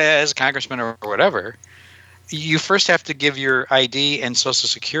as a congressman or whatever, you first have to give your ID and Social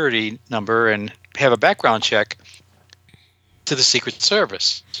Security number and have a background check to the Secret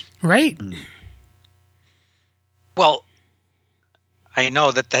Service. Right. Well, I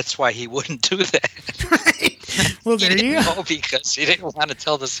know that's why he wouldn't do that. Right. Well, there you go. Because he didn't want to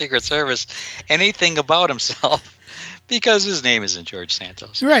tell the Secret Service anything about himself because his name isn't George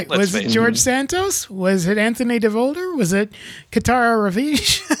Santos. Right. Was it George Santos? Was it Anthony DeVolder? Was it Katara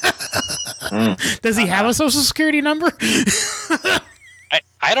Ravish? Does he have a social security number?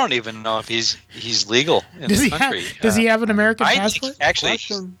 I don't even know if he's legal in the country. Does he have an American Think passport? actually,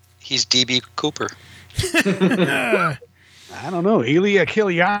 he's D.B. Cooper. I don't know. Ilya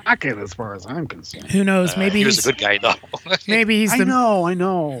Kilyakin, as far as I'm concerned. Who knows? Maybe he was a good guy, though. Maybe he's the. I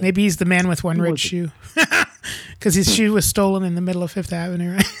know. Maybe he's the man with one red shoe, because his shoe was stolen in the middle of Fifth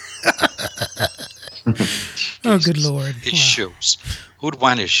Avenue. Right? Oh, good Lord! His shoes. Who'd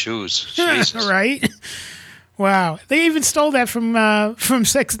want his shoes? Jesus. Right? Wow! They even stole that from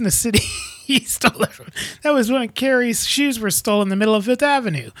Sex and the City. He stole that from. That was when Carrie's shoes were stolen in the middle of Fifth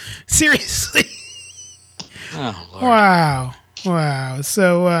Avenue. Seriously. Oh, Lord. Wow.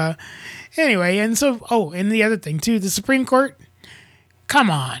 So, anyway, and and the other thing, too, the Supreme Court, come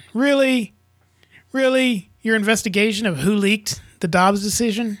on, really? Your investigation of who leaked the Dobbs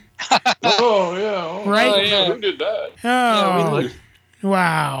decision? Oh, yeah. Right? Oh, yeah. Who did that? Oh,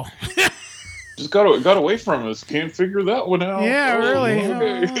 wow. Just got away from us. Can't figure that one out. Yeah, really.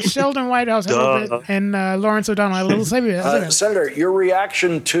 Okay. Sheldon Whitehouse had a little bit, and Lawrence O'Donnell had a little say. Senator, your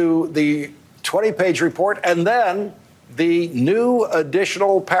reaction to the 20-page report and then the new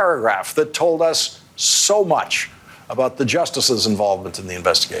additional paragraph that told us so much about the justices' involvement in the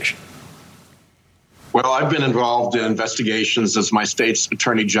investigation. Well, I've been involved in investigations as my state's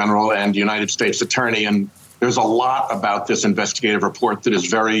attorney general and United States attorney, and there's a lot about this investigative report that is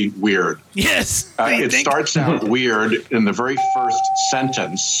very weird. Yes. It starts out weird in the very first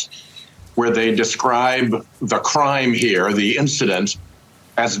sentence where they describe the crime here, the incident,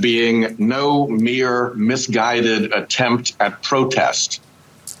 as being no mere misguided attempt at protest,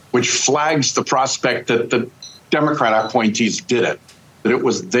 which flags the prospect that the Democrat appointees did it, that it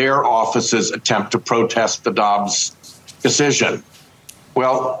was their office's attempt to protest the Dobbs decision.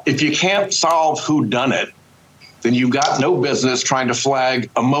 Well, if you can't solve who done it, then you've got no business trying to flag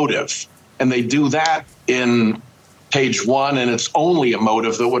a motive. And they do that in page 1, and it's only a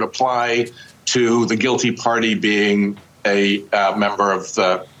motive that would apply to the guilty party being a member of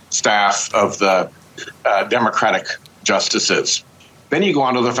the staff of the Democratic justices. Then you go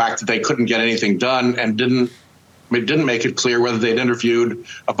on to the fact that they couldn't get anything done and didn't make it clear whether they'd interviewed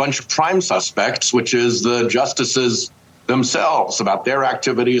a bunch of prime suspects, which is the justices themselves, about their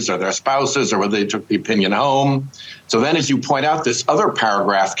activities or their spouses or whether they took the opinion home. So then, as you point out, this other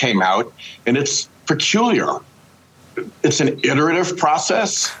paragraph came out, and it's peculiar. It's an iterative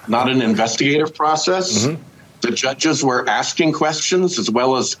process, not an investigative process. Mm-hmm. The judges were asking questions as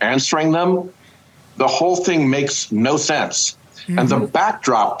well as answering them. The whole thing makes no sense. Mm-hmm. And the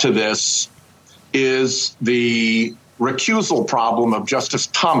backdrop to this is the recusal problem of Justice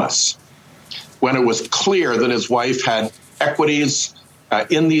Thomas, when it was clear that his wife had equities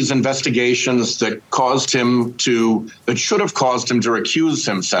in these investigations that should have caused him to recuse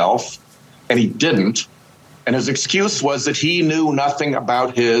himself, and he didn't. And his excuse was that he knew nothing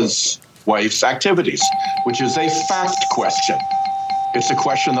about his wife's activities, which is a fact question. It's a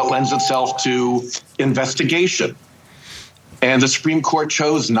question that lends itself to investigation. And the Supreme Court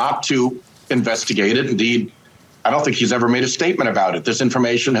chose not to investigate it. Indeed, I don't think he's ever made a statement about it. This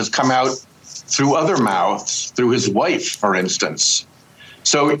information has come out through other mouths, through his wife, for instance.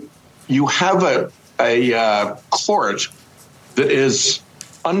 So you have a court that is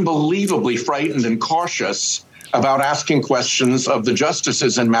unbelievably frightened and cautious about asking questions of the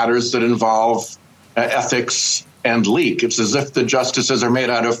justices in matters that involve ethics and leak. It's as if the justices are made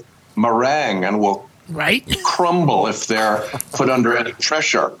out of meringue and will crumble if they're put under any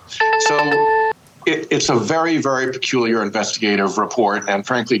pressure. So it's a very, very peculiar investigative report, and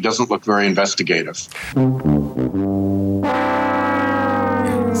frankly doesn't look very investigative.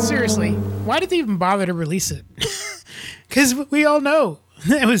 Seriously, why did they even bother to release it? Because we all know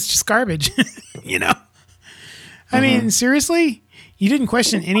it was just garbage, you know? I mean, seriously? You didn't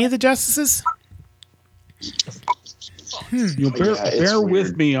question any of the justices? Bear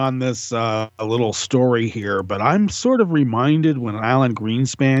with me on this a little story here, but I'm sort of reminded when Alan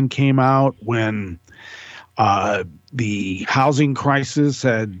Greenspan came out, when the housing crisis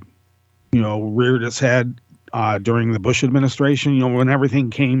had, reared its head during the Bush administration, when everything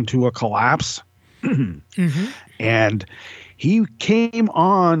came to a collapse. And he came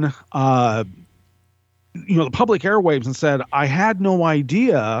on the public airwaves and said, I had no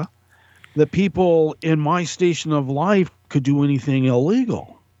idea that people in my station of life could do anything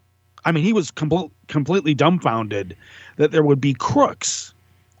illegal. I mean, he was completely dumbfounded that there would be crooks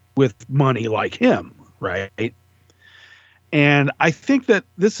with money like him, right? And I think that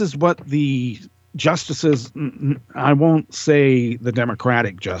this is what the justices, I won't say the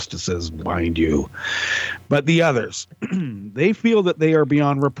Democratic justices, mind you, but the others, they feel that they are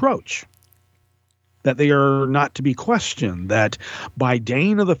beyond reproach, that they are not to be questioned, that by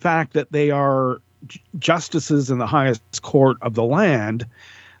dint of the fact that they are justices in the highest court of the land,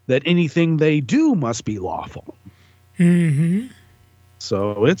 that anything they do must be lawful. Mm-hmm.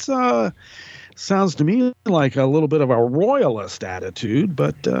 So it's sounds to me like a little bit of a royalist attitude,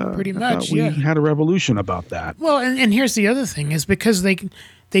 but pretty I much, thought we had a revolution about that. Well, and here's the other thing, is because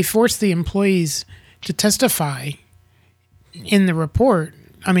they force the employees to testify in the report,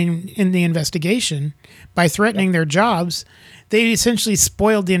 I mean, in the investigation, by threatening their jobs, they essentially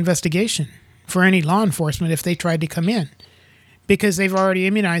spoiled the investigation for any law enforcement if they tried to come in, because they've already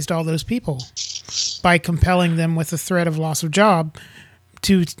immunized all those people by compelling them with the threat of loss of job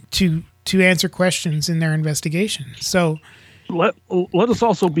to answer questions in their investigation. So let us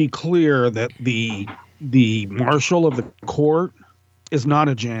also be clear that the marshal of the court is not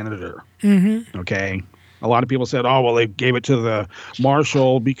a janitor. Mm-hmm. Okay. A lot of people said, oh, well, they gave it to the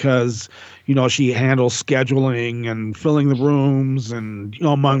marshal because, she handles scheduling and filling the rooms and,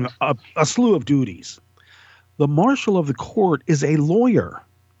 among a slew of duties. The marshal of the court is a lawyer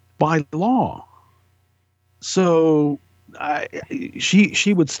by law. So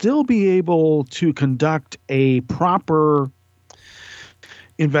she would still be able to conduct a proper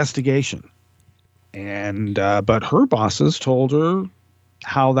investigation. And but her bosses told her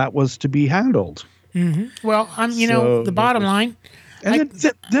how that was to be handled. Mm-hmm. Well, the bottom line. And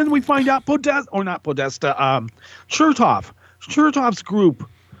then we find out Chertoff. Chertoff's group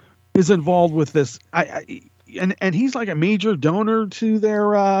is involved with this. And he's like a major donor to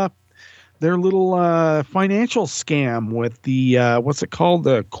their little financial scam with the what's it called,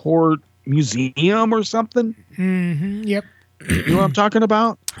 the court museum or something. Mm-hmm. Yep. You know what I'm talking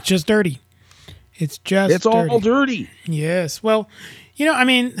about? It's just dirty. It's all dirty. Yes. Well, they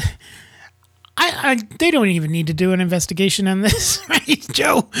don't even need to do an investigation on this, right,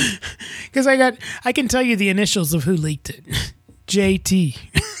 Joe? Because I can tell you the initials of who leaked it. JT.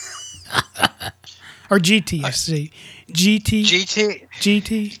 Or GT, I see.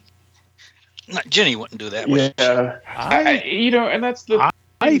 GT. No, Jenny wouldn't do that. Yeah. And that's the.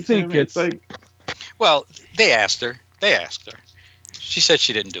 I think it's like. Well, they asked her. She said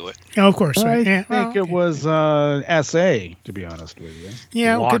she didn't do it. Oh, of course. I Right. think it was SA, to be honest with you.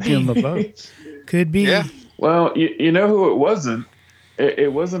 Yeah, lock in the votes. Could be. Yeah. Well, you know who it wasn't?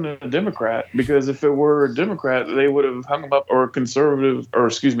 It wasn't a Democrat, because if it were a Democrat, they would have hung him up, or a conservative,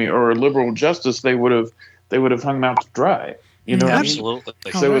 or a liberal justice, they would have hung him out to dry. You know what I mean?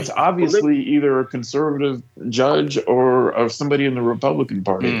 Absolutely. So it's obviously either a conservative judge or somebody in the Republican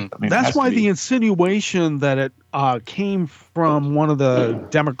Party. I mean, that's why the insinuation that it came from one of the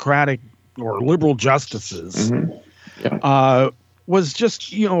Democratic or liberal justices was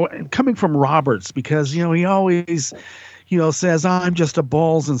just, coming from Roberts, because, he always, says, I'm just a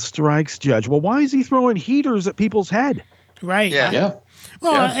balls and strikes judge. Well, why is he throwing heaters at people's head? Right. Yeah.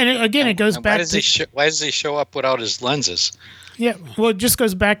 Well, and again, it goes back to... Why does he show up without his lenses? Yeah, well, it just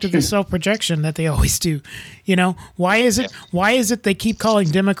goes back to the self-projection that they always do. Why is it they keep calling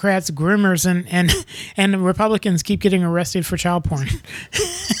Democrats groomers and Republicans keep getting arrested for child porn?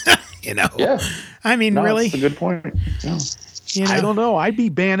 Yeah. I mean, really? That's a good point. Yeah. I don't know. I'd be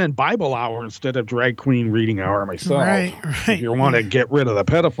banning Bible Hour instead of Drag Queen Reading Hour myself. Right. If you want to get rid of the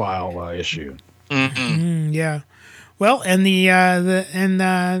pedophile issue. Yeah. Well, and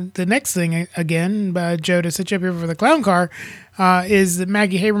the next thing again, Joe, to set you up here for the clown car, is that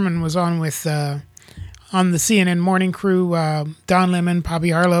Maggie Haberman was on with on the CNN Morning Crew, Don Lemon,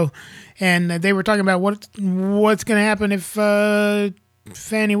 Poppy Harlow, and they were talking about what's going to happen if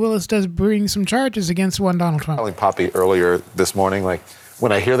Fannie Willis does bring some charges against one Donald Trump. Telling Poppy earlier this morning, like,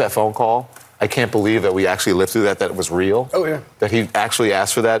 when I hear that phone call, I can't believe that we actually lived through that it was real. Oh, yeah. That he actually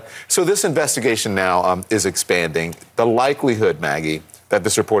asked for that. So this investigation now is expanding. The likelihood, Maggie, that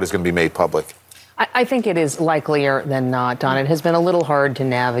this report is going to be made public. I think it is likelier than not, Don. It has been a little hard to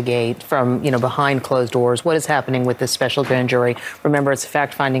navigate from, behind closed doors. What is happening with this special grand jury? Remember, it's a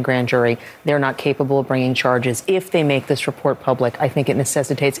fact-finding grand jury. They're not capable of bringing charges. If they make this report public, I think it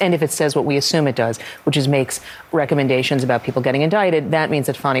necessitates, and if it says what we assume it does, which is makes recommendations about people getting indicted, that means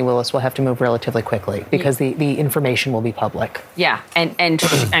that Fannie Willis will have to move relatively quickly because the information will be public. Yeah, and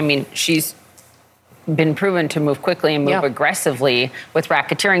I mean, she's been proven to move quickly and move aggressively with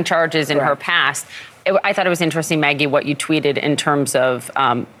racketeering charges in her past. I thought it was interesting, Maggie, what you tweeted in terms of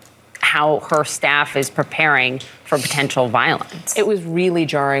how her staff is preparing for potential violence. It was really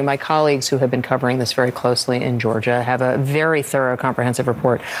jarring. My colleagues who have been covering this very closely in Georgia have a very thorough, comprehensive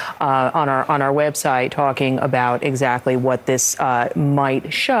report on our website talking about exactly what this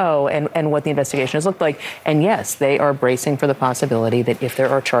might show and what the investigation has looked like. And yes, they are bracing for the possibility that if there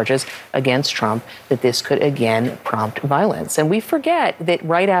are charges against Trump, that this could again prompt violence. And we forget that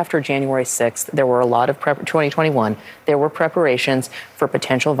right after January 6th, there were a lot of 2021, there were preparations for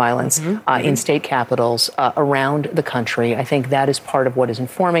potential violence in state capitals around the country. I think that is part of what is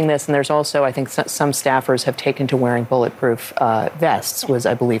informing this. And there's also, I think, some staffers have taken to wearing bulletproof vests, was,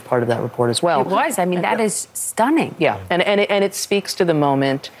 I believe, part of that report as well. It was. I mean, that is stunning. Yeah. And it speaks to the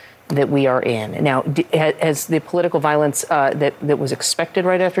moment that we are in. Now, has the political violence that was expected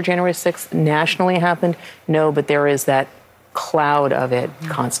right after January 6th nationally happened? No, but there is that cloud of it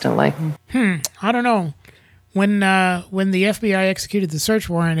constantly. I don't know. When the FBI executed the search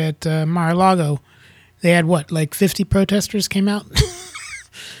warrant at Mar-a-Lago, they had like 50 protesters came out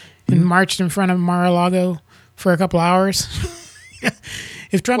and marched in front of Mar-a-Lago for a couple hours.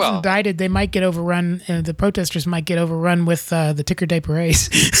 If Trump's indicted, they might get overrun. The protesters might get overrun with the ticker day parades.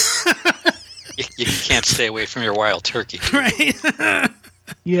 You can't stay away from your wild turkey, right?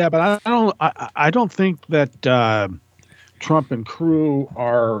 Yeah, but I don't think that Trump and crew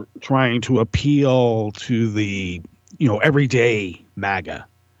are trying to appeal to the everyday MAGA.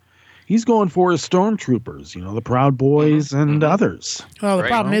 He's going for his stormtroopers, the Proud Boys and others. Well, the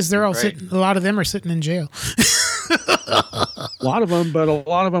problem is they're all sitting. A lot of them are sitting in jail. A lot of them, but a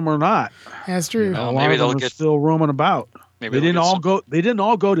lot of them are not. That's true. A lot of them are still roaming about. Maybe they didn't all go. They didn't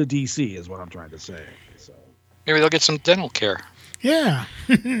all go to D.C. is what I'm trying to say. So maybe they'll get some dental care. Yeah.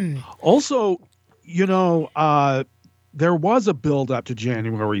 Also, there was a build-up to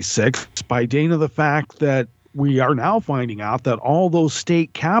January 6th by date of the fact that we are now finding out that all those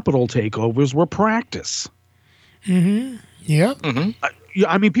state capital takeovers were practice. Mm-hmm. Yep. Mm-hmm.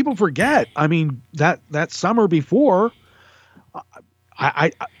 I mean, people forget. I mean, that summer before,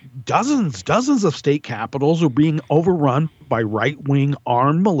 dozens of state capitals were being overrun by right-wing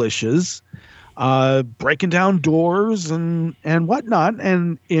armed militias, breaking down doors and whatnot.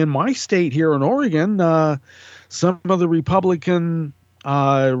 And in my state here in Oregon, some of the Republican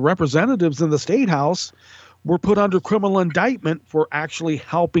representatives in the state house were put under criminal indictment for actually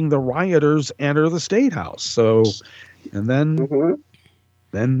helping the rioters enter the state house. So, and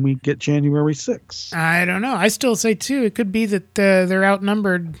then we get January 6th. I don't know. I still say too, it could be that they're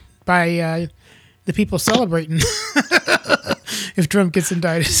outnumbered by the people celebrating if Trump gets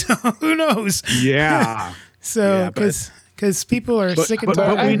indicted. So who knows? Yeah. So because people are sick and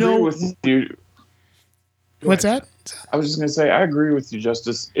tired. But we know with you. What's that? I was just going to say, I agree with you,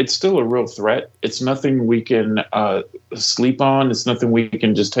 Justice. It's still a real threat. It's nothing we can sleep on. It's nothing we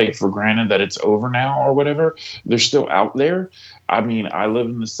can just take for granted that it's over now or whatever. They're still out there. I mean, I live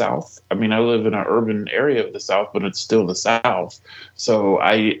in the South. I mean, I live in an urban area of the South, but it's still the South. So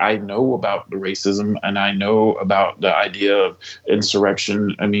I know about the racism and I know about the idea of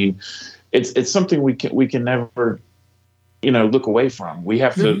insurrection. I mean, it's something we can never look away from. We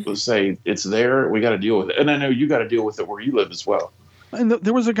have to say it's there. We got to deal with it. And I know you got to deal with it where you live as well. And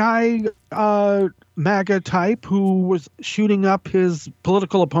there was a guy, MAGA type, who was shooting up his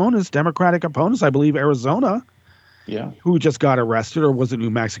political opponents, Democratic opponents, I believe Arizona. Yeah. Who just got arrested, or was it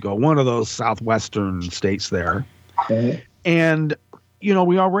New Mexico? One of those southwestern states there. Okay. And,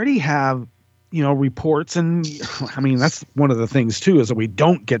 we already have, reports. And I mean, that's one of the things, too, is that we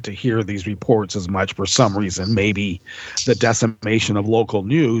don't get to hear these reports as much for some reason, maybe the decimation of local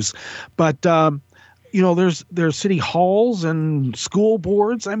news. But, there's city halls and school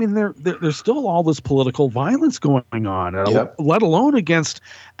boards. I mean, there's still all this political violence going on, let alone against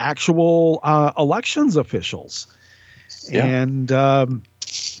actual elections officials. Yeah. And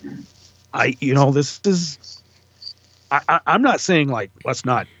this is. I'm not saying let's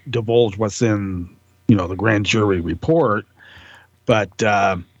not divulge what's in the grand jury report, but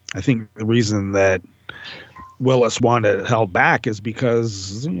I think the reason that Willis wanted it held back is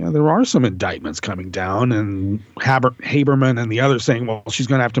because there are some indictments coming down, and Haberman and the others saying, well, she's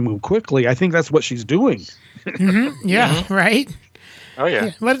going to have to move quickly. I think that's what she's doing. Mm-hmm. Yeah, right. Oh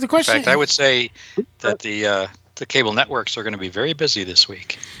yeah. What the question? In fact, I would say that the cable networks are going to be very busy this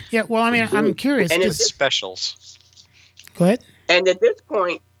week. Yeah. Well, I mean, I'm curious. And it's specials. Go ahead. And at this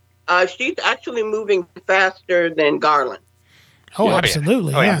point, she's actually moving faster than Garland. Oh,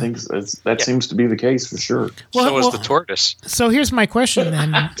 absolutely. Yeah. I think that seems to be the case for sure. So is the tortoise. So here's my question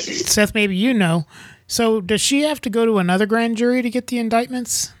then. Seth, maybe you know. So does she have to go to another grand jury to get the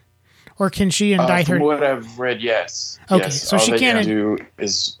indictments? Or can she indict her? From what I've read, yes. Okay, yes. so all she they can't can do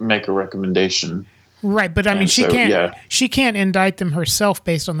is make a recommendation. Right, but I mean, And she so, can't. yeah. She can't indict them herself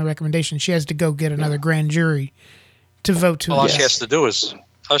based on the recommendation. She has to go get another grand jury to vote to. All she has to do is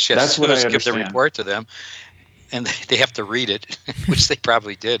That's give what the I understand. report to them, and they have to read it, which they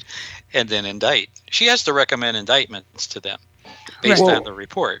probably did, and then indict. She has to recommend indictments to them based Right. on the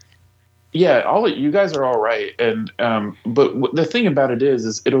report. Yeah, you guys are all right, and but the thing about it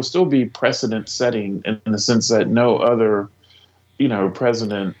is it'll still be precedent setting in the sense that no other,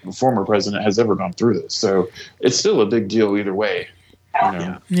 former president has ever gone through this. So it's still a big deal either way.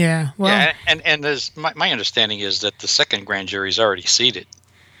 Yeah. Well. Yeah, and there's my understanding is that the second grand jury is already seated.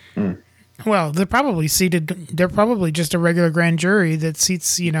 Well, they're probably seated. They're probably just a regular grand jury that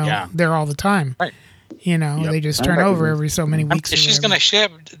seats, there all the time. Right. They just turn over every so many weeks. She's going to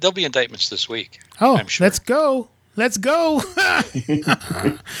there'll be indictments this week. Oh, I'm sure. let's go. Let's go.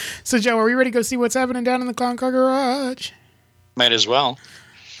 So, Joe, are we ready to go see what's happening down in the Clown Car Garage? Might as well.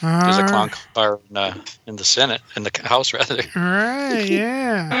 There's a clown car in the Senate, in the House, rather. All right,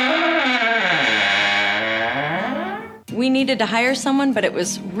 yeah. We needed to hire someone, but it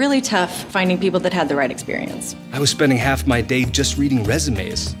was really tough finding people that had the right experience. I was spending half my day just reading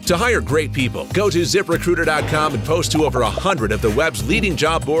resumes. To hire great people, go to ZipRecruiter.com and post to over 100 of the web's leading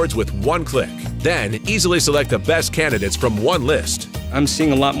job boards with one click. Then, easily select the best candidates from one list. I'm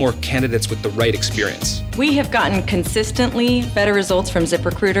seeing a lot more candidates with the right experience. We have gotten consistently better results from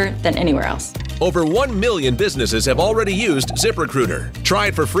ZipRecruiter than anywhere else. Over 1 million businesses have already used ZipRecruiter. Try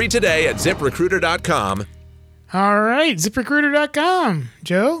it for free today at ZipRecruiter.com. All right, ZipRecruiter.com.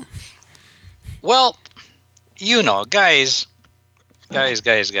 Joe? Well, guys,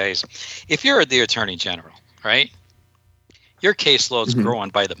 if you're the Attorney General, right, your caseload's growing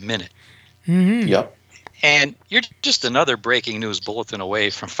by the minute. Mm-hmm. Yep. And you're just another breaking news bulletin away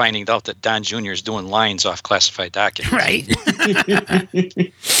from finding out that Don Jr. is doing lines off classified documents. Right.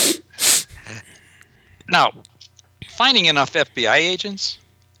 Now, finding enough FBI agents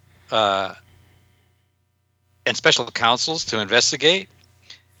and special counsels to investigate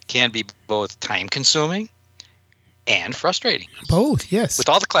can be both time-consuming and frustrating. Both, yes. With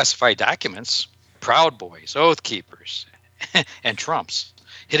all the classified documents, Proud Boys, Oath Keepers, and Trumps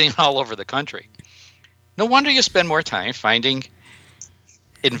hitting all over the country. No wonder you spend more time finding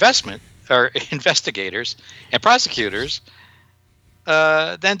investigators and prosecutors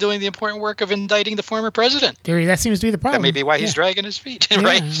than doing the important work of indicting the former president. That seems to be the problem. That may be why he's dragging his feet, Yeah,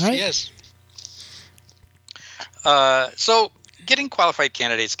 right? right? Yes. So getting qualified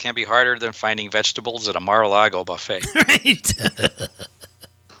candidates can be harder than finding vegetables at a Mar-a-Lago buffet. Right.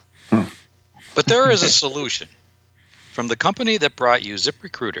 But there is a solution. From the company that brought you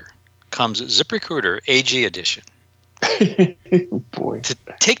ZipRecruiter comes ZipRecruiter AG Edition. Boy. To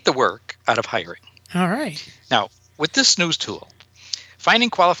take the work out of hiring. All right. Now, with this news tool, finding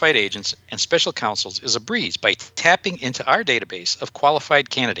qualified agents and special counsels is a breeze by tapping into our database of qualified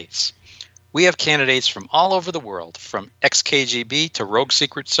candidates. We have candidates from all over the world, from ex-KGB to rogue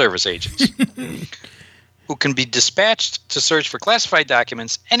Secret Service agents, who can be dispatched to search for classified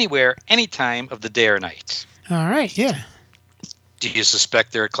documents anywhere, any time of the day or night. All right, yeah. Do you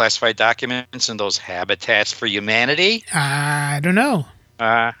suspect there are classified documents in those Habitats for Humanity? I don't know.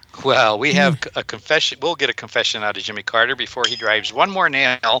 Well, we have a confession. We'll get a confession out of Jimmy Carter before he drives one more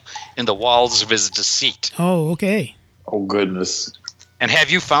nail in the walls of his deceit. Oh, okay. Oh, goodness. And have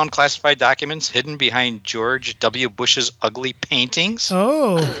you found classified documents hidden behind George W. Bush's ugly paintings?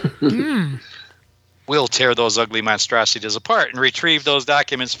 Oh. We'll tear those ugly monstrosities apart and retrieve those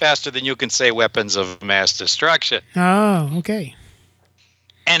documents faster than you can say weapons of mass destruction. Oh, okay.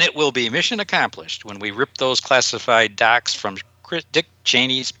 And it will be mission accomplished when we rip those classified docs from Dick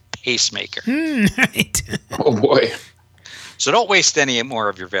Cheney's pacemaker. Right. Oh, boy. So don't waste any more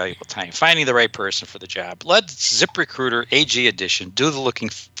of your valuable time finding the right person for the job. Let ZipRecruiter AG Edition do the looking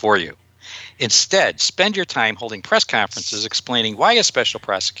for you. Instead, spend your time holding press conferences explaining why a special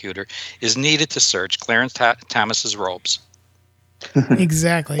prosecutor is needed to search Clarence Thomas's robes.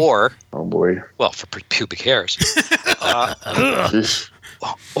 Exactly. Or, oh boy, well, for pubic hairs.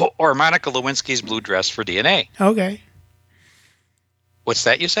 Or Monica Lewinsky's blue dress for DNA. Okay. What's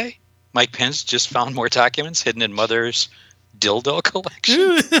that you say? Mike Pence just found more documents hidden in Mother's dildo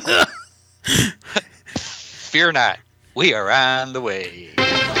collection? Fear not. We are on the way.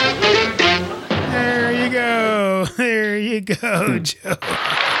 There you go. There you go, Joe.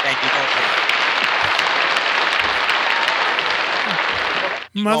 Thank you.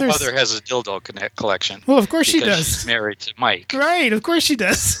 Mother has a dildo collection. Well, of course she because does. She's married to Mike. Right, of course she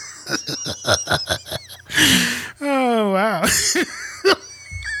does. Oh, wow.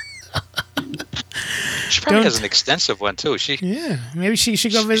 She probably has an extensive one too. Yeah, maybe she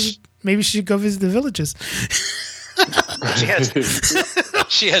should go visit. Maybe she should go visit the villages.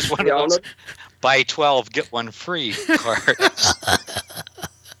 She has one of those buy 12 get one free cards.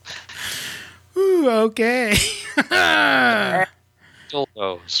 Ooh, okay.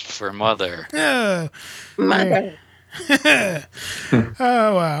 Dildos for mother. Oh, mother.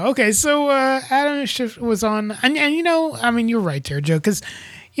 Oh wow. Okay, so Adam Schiff was on, and you know, I mean, you're right there, Joe, because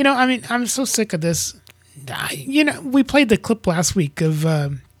you know, I mean, I'm so sick of this. You know, we played the clip last week of, I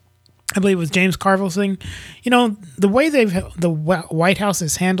believe it was James Carville's thing. You know, the way the White House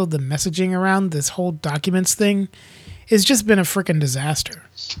has handled the messaging around this whole documents thing has just been a freaking disaster.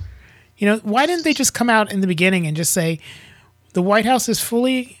 You know, why didn't they just come out in the beginning and just say the White House is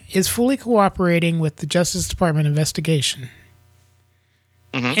fully cooperating with the Justice Department investigation?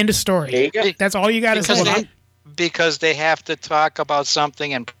 Mm-hmm. End of story. That's all you got to say. Because they have to talk about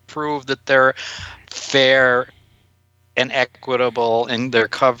something and prove that they're fair and equitable in their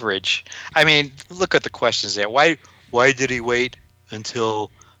coverage. I mean, look at the questions there. Why did he wait until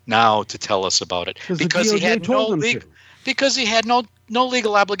now to tell us about it? Because he had no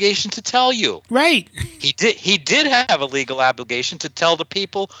legal obligation to tell you. Right. He did have a legal obligation to tell the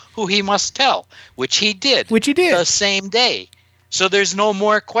people who he must tell, which he did the same day. So there's no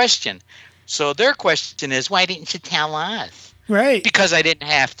more question. So their question is, why didn't you tell us? Right. Because I didn't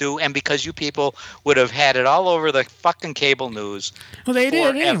have to, and because you people would have had it all over the fucking cable news. Well, they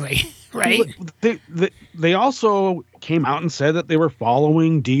did anyway, right? They also came out and said that they were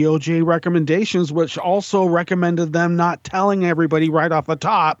following DOJ recommendations, which also recommended them not telling everybody right off the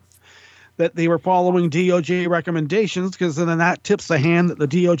top that they were following DOJ recommendations, because then that tips the hand that the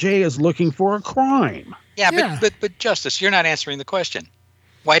DOJ is looking for a crime. Yeah. But Justice, you're not answering the question.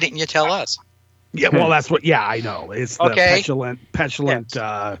 Why didn't you tell us? Yeah, well, that's what. Yeah, I know. It's the petulant.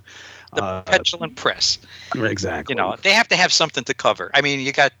 The petulant press. Exactly. You know, they have to have something to cover. I mean,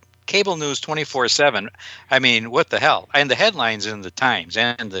 you got cable news 24/7. I mean, what the hell? And the headlines in the Times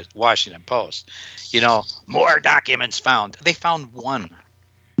and the Washington Post. You know, more documents found. They found one.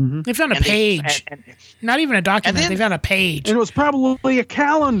 Mm-hmm. They found a page. Not even a document. They found a page. And it was probably a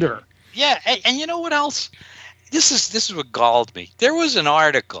calendar. Yeah, and you know what else? This is what galled me. There was an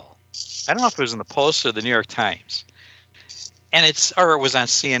article. I don't know if it was in the Post or the New York Times, and it was on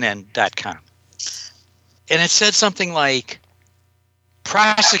CNN.com, and it said something like,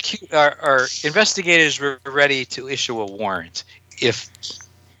 investigators were ready to issue a warrant if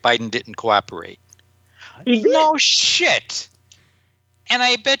Biden didn't cooperate. No shit. And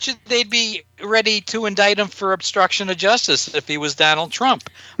I bet you they'd be ready to indict him for obstruction of justice if he was Donald Trump,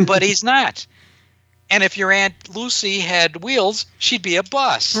 but he's not. And if your Aunt Lucy had wheels, she'd be a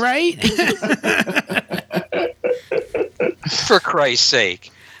bus. Right? For Christ's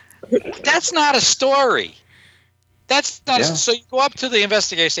sake. That's not a story. That's not so you go up to the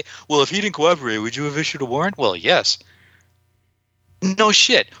investigator and say, well, if he didn't cooperate, would you have issued a warrant? Well, yes. No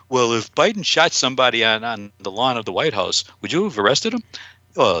shit. Well, if Biden shot somebody on the lawn of the White House, would you have arrested him?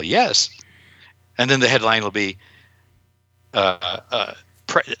 Well, yes. And then the headline will be,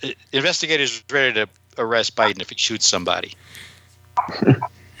 investigators ready to arrest Biden if he shoots somebody.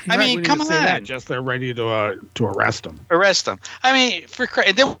 I mean, come on. That, just they're ready to arrest him. Arrest him. I mean,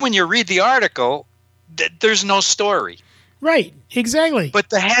 and then when you read the article, there's no story. Right. Exactly. But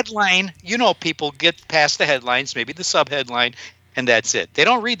the headline, you know, people get past the headlines, maybe the subheadline, and that's it. They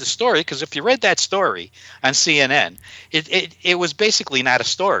don't read the story, because if you read that story on CNN, it was basically not a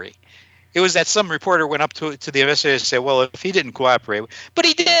story. It was that some reporter went up to the investigator and said, well, if he didn't cooperate, but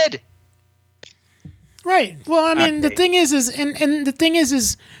he did. Right. Well, I mean, the thing is the thing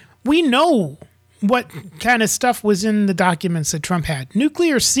is we know what kind of stuff was in the documents that Trump had.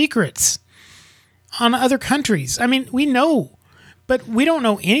 Nuclear secrets on other countries. I mean, we know, but we don't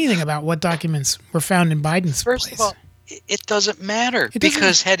know anything about what documents were found in Biden's place. First of all, it doesn't matter,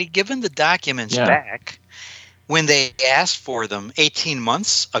 because had he given the documents back when they asked for them 18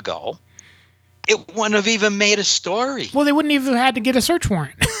 months ago, it wouldn't have even made a story. Well, they wouldn't even have had to get a search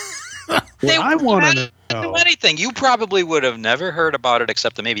warrant. I want to do anything. You probably would have never heard about it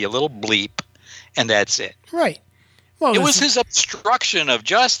except maybe a little bleep, and that's it. Right. Well, it was his obstruction of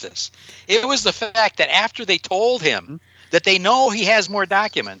justice. It was the fact that after they told him that they know he has more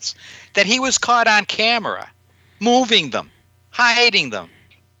documents, that he was caught on camera, moving them, hiding them.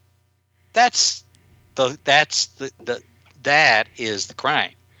 That is the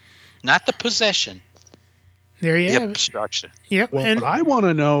crime, not the possession. There you have obstruction. Yep. Well, what I want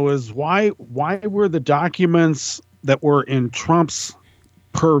to know is why were the documents that were in Trump's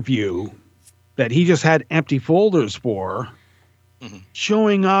purview that he just had empty folders for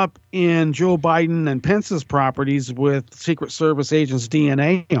showing up in Joe Biden and Pence's properties with Secret Service agents'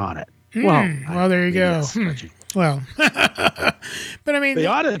 DNA on it. Well, there you go. Well, but I mean, they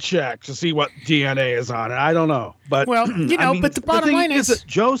ought to check to see what DNA is on it. I don't know, but but the bottom line is that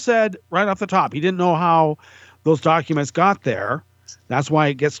Joe said right off the top he didn't know how those documents got there. That's why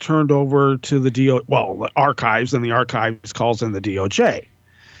it gets turned over to the archives, and the archives calls in the DOJ,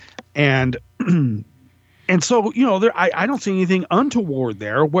 and so I don't see anything untoward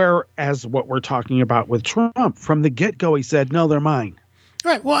there. Whereas what we're talking about with Trump from the get-go, he said, "No, they're mine."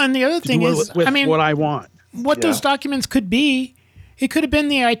 Right. Well, and the other thing is, what I want. What those documents could be, it could have been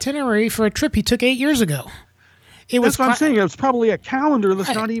the itinerary for a trip he took 8 years ago. That's what I'm saying. It was probably a calendar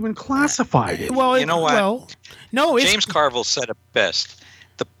that's not even classified. Well, you know what? Well, no, James Carville said it best.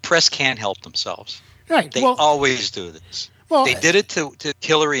 The press can't help themselves. Right. They always do this. Well, they did it to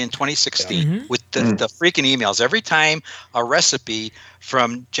Hillary in 2016 with the freaking emails. Every time a recipe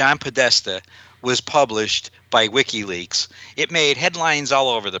from John Podesta was published by WikiLeaks, it made headlines all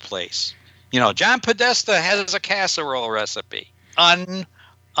over the place. John Podesta has a casserole recipe,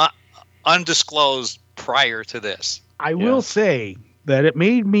 undisclosed prior to this. I will say that it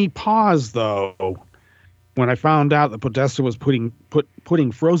made me pause, though, when I found out that Podesta was putting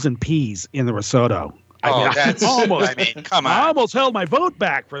frozen peas in the risotto. Come on. I almost held my vote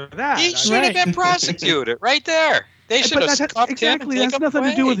back for that. He should have been prosecuted right there. They should have scuffed him and that's nothing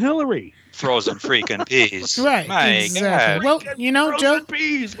to do with Hillary. Frozen freaking peas. Right. My exactly. God. Well, Joe.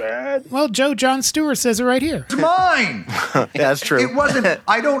 Peas, man. Well, John Stewart says it right here. It's mine. That's true. It wasn't.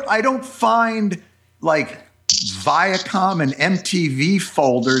 I don't find like Viacom and MTV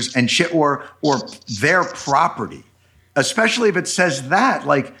folders and shit or their property, especially if it says that.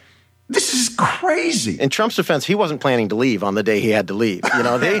 Like, this is crazy. In Trump's defense, he wasn't planning to leave on the day he had to leave.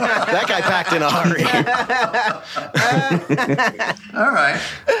 That guy packed in a hurry. All right.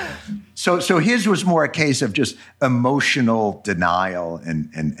 So his was more a case of just emotional denial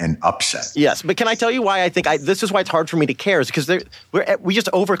and upset. Yes, but can I tell you why I think this is why it's hard for me to care? Is because we just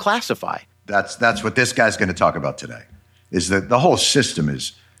overclassify. That's what this guy's going to talk about today. Is that the whole system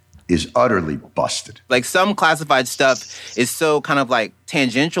is utterly busted. Like, some classified stuff is so kind of like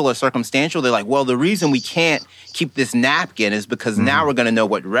tangential or circumstantial. They're like, well, the reason we can't keep this napkin is because now we're going to know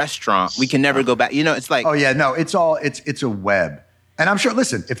what restaurant. We can never go back. It's like, oh yeah, no, it's a web. And I'm sure,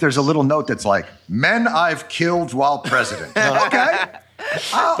 listen, if there's a little note that's like, men I've killed while president. Okay,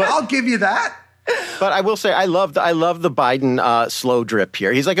 I'll give you that. But I will say, I love the Biden slow drip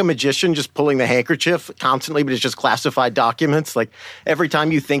here. He's like a magician just pulling the handkerchief constantly, but it's just classified documents. Like, every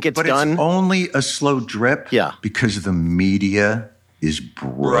time you think it's done. But it's only a slow drip because the media is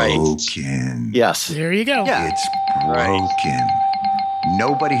broken. Right. Yes. There you go. Yeah. It's broken. Right.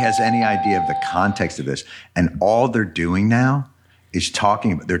 Nobody has any idea of the context of this. And all they're doing now is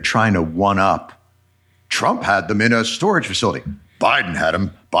they're trying to one up. Trump had them in a storage facility. Biden had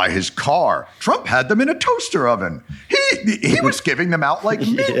them by his car. Trump had them in a toaster oven. He was giving them out like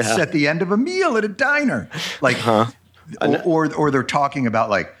mints at the end of a meal at a diner. Like, or they're talking about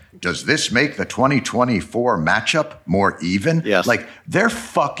like, does this make the 2024 matchup more even? Yes. Like, they're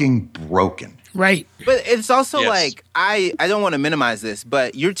fucking broken. Right. But it's also like, I don't want to minimize this,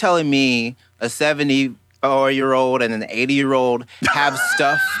 but you're telling me a 70-year-old and an 80-year-old have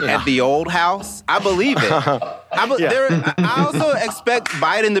stuff at the old house? I believe it. I also expect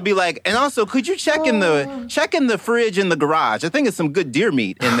Biden to be like, and also, could you check in the fridge in the garage? I think it's some good deer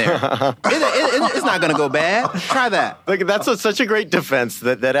meat in there. It's not going to go bad. Try that. Like, that's such a great defense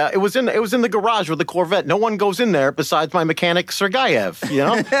that it was in the garage with the Corvette. No one goes in there besides my mechanic Sergeyev.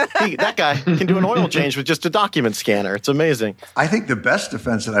 That guy can do an oil change with just a document scanner. It's amazing. I think the best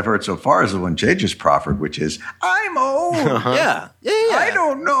defense that I've heard so far is the one Jay just proffered, which is, I'm old. Yeah. I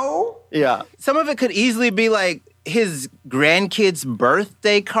don't know. Yeah. Some of it could easily be like his grandkids'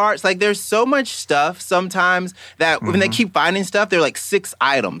 birthday cards. Like, there's so much stuff sometimes that when they keep finding stuff, they're like 6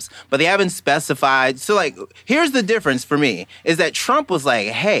 items, but they haven't specified. So, like, here's the difference for me is that Trump was like,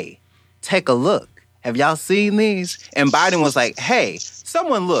 hey, take a look. Have y'all seen these? And Biden was like, hey,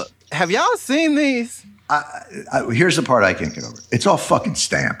 someone look. Have y'all seen these? Here's the part I can't get over. It's all fucking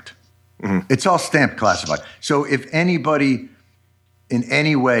stamped. It's all stamped classified. So if anybody in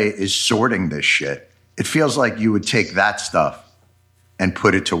any way is sorting this shit, it feels like you would take that stuff and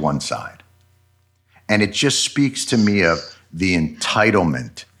put it to one side. And it just speaks to me of the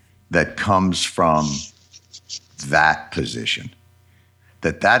entitlement that comes from that position.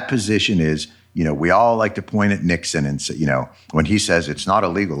 That position is, we all like to point at Nixon and say, when he says it's not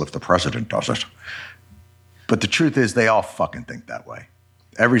illegal if the president does it. But the truth is they all fucking think that way.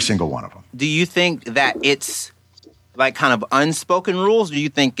 Every single one of them. Do you think that it's like kind of unspoken rules, or do you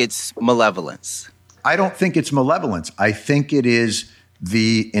think it's malevolence? I don't think it's malevolence. I think it is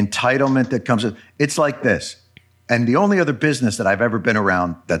the entitlement that comes with. It's like this. And the only other business that I've ever been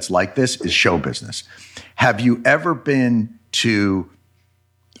around that's like this is show business. Have you ever been to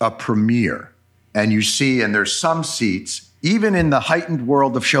a premiere and you see, and there's some seats, even in the heightened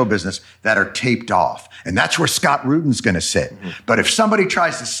world of show business, that are taped off. And that's where Scott Rudin's going to sit. Mm-hmm. But if somebody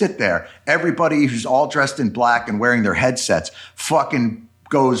tries to sit there, everybody who's all dressed in black and wearing their headsets fucking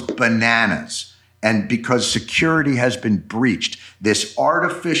goes bananas. And because security has been breached, this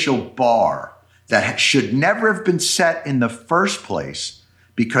artificial bar that should never have been set in the first place,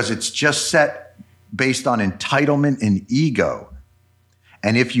 because it's just set based on entitlement and ego.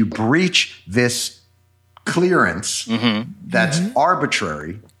 And if you breach this clearance that's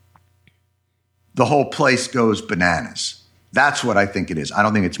arbitrary, the whole place goes bananas. That's what I think it is. I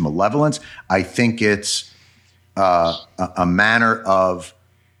don't think it's malevolence. I think it's a manner of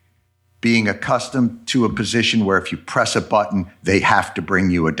being accustomed to a position where if you press a button, they have to bring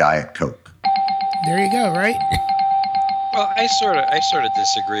you a Diet Coke. There you go, right? Well, I sort of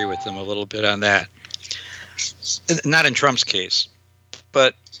disagree with them a little bit on that. Not in Trump's case,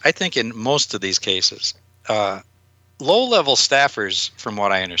 but I think in most of these cases, low-level staffers, from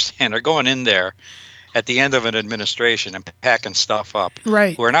what I understand, are going in there at the end of an administration and packing stuff up,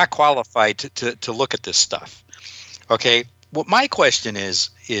 right, who are not qualified to look at this stuff. Okay, what my question is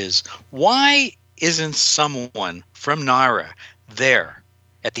why isn't someone from NARA there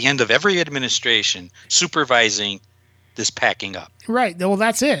at the end of every administration supervising this packing up? Right. Well,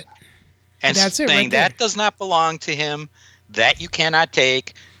 that's it. And that's saying it right that does not belong to him, that you cannot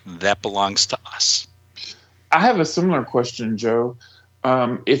take, that belongs to us. I have a similar question, Joe.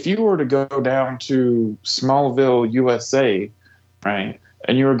 If you were to go down to Smallville, USA, right,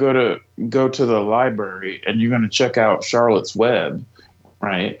 and you were go to the library and you're going to check out Charlotte's Web,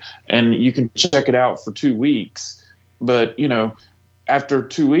 right, and you can check it out for 2 weeks, but after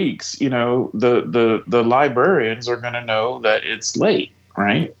 2 weeks, the librarians are going to know that it's late,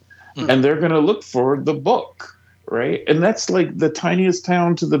 right, and they're going to look for the book. Right. And that's like the tiniest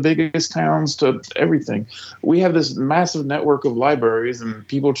town to the biggest towns to everything. We have this massive network of libraries and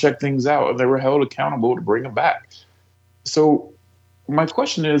people check things out and they were held accountable to bring them back. So my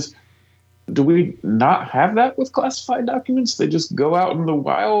question is, do we not have that with classified documents? They just go out in the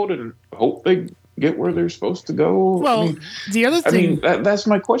wild and hope they get where they're supposed to go. Well, the other thing, that's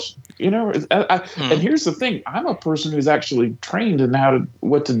my question. And here's the thing. I'm a person who's actually trained in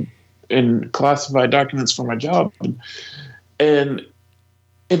in classified documents for my job. And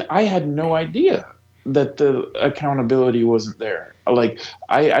I had no idea that the accountability wasn't there. Like,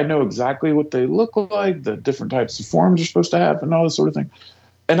 I know exactly what they look like, the different types of forms you're supposed to have and all this sort of thing.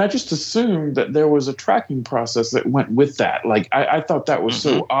 And I just assumed that there was a tracking process that went with that. Like, I thought that was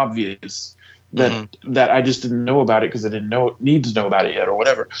so obvious that I just didn't know about it because I didn't need to know about it yet or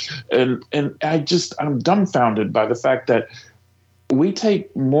whatever. And I'm dumbfounded by the fact that we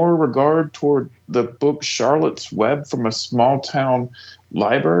take more regard toward the book Charlotte's Web from a small town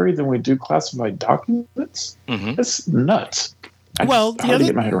library than we do classified documents. That's nuts. Well, I to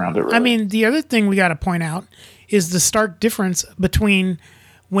get my head around it. Really. I mean, the other thing we got to point out is the stark difference between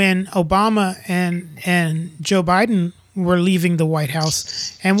when Obama and Joe Biden were leaving the White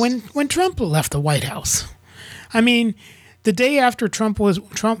House and when Trump left the White House. I mean, the day after Trump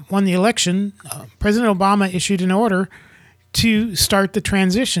won the election, President Obama issued an order to start the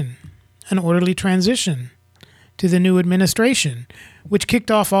transition, an orderly transition to the new administration, which kicked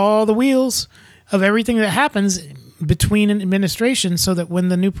off all the wheels of everything that happens between an administration so that when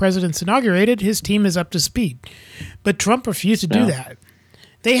the new president's inaugurated, his team is up to speed. But Trump refused to do that.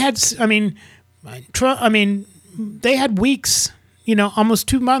 They had, they had weeks, almost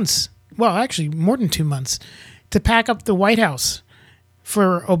 2 months, well, actually more than 2 months, to pack up the White House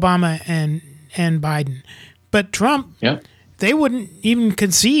for Obama and Biden. But Trump, they wouldn't even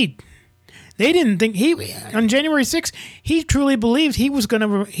concede. They didn't think on January 6th, he truly believed he was going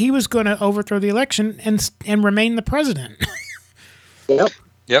to overthrow the election and remain the president.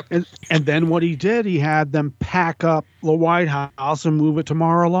 Yep. And then what he did, he had them pack up the White House and move it to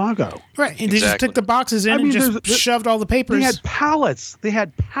Mar-a-Lago. Right. And they just took the boxes in and just shoved all the papers. They had pallets. They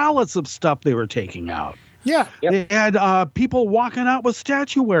had pallets of stuff they were taking out. Yeah. They had people walking out with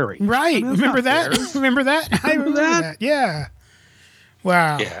statuary. Right. Remember that? Remember that? I remember that. Yeah.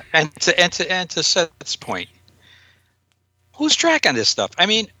 Wow. Yeah. And to Seth's point, who's tracking this stuff? I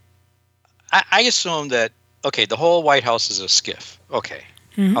mean, I assume that, okay, the whole White House is a skiff. Okay.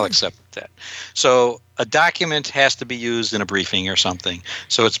 I'll accept that. So a document has to be used in a briefing or something.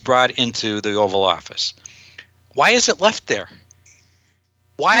 So it's brought into the Oval Office. Why is it left there?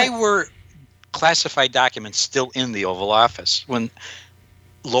 Why were classified documents still in the Oval Office when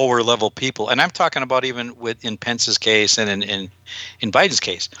lower level people, and I'm talking about even in Pence's case and in Biden's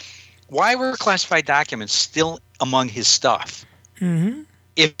case, why were classified documents still among his stuff? Mm-hmm.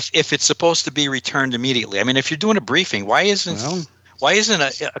 If it's supposed to be returned immediately? I mean, if you're doing a briefing, why isn't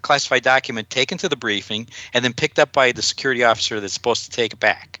a classified document taken to the briefing and then picked up by the security officer that's supposed to take it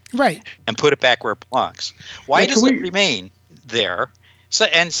back? Right. And put it back where it belongs. Why does it remain there? So,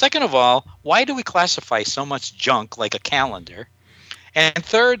 and second of all, why do we classify so much junk like a calendar? And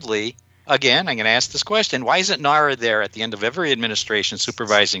thirdly, again, I'm going to ask this question: why isn't NARA there at the end of every administration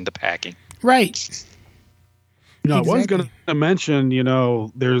supervising the packing? Right. I was going to mention,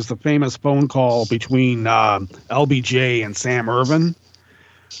 there's the famous phone call between LBJ and Sam Ervin,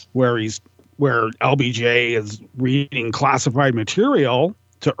 where LBJ is reading classified material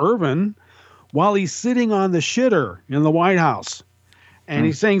to Ervin while he's sitting on the shitter in the White House. And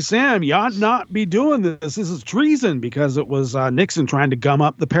he's saying, Sam, you ought not be doing this. This is treason, because it was Nixon trying to gum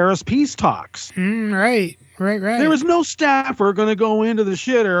up the Paris peace talks. Right. There was no staffer going to go into the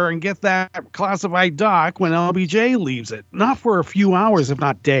shitter and get that classified doc when LBJ leaves it. Not for a few hours, if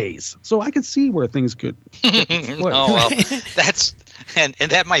not days. So I could see where things could. That's and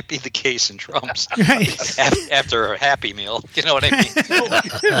that might be the case in Trump's after a Happy Meal. You know what I mean?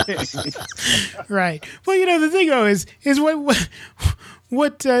 Right. Well, the thing though is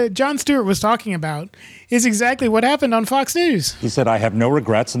what Jon Stewart was talking about is exactly what happened on Fox News. He said, "I have no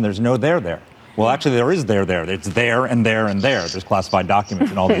regrets, and there's no there." Well, actually, there is there. It's there and there and there. There's classified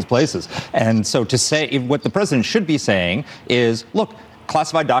documents in all these places. And so to say what the president should be saying is, look,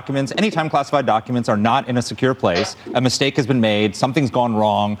 classified documents, anytime classified documents are not in a secure place, a mistake has been made, something's gone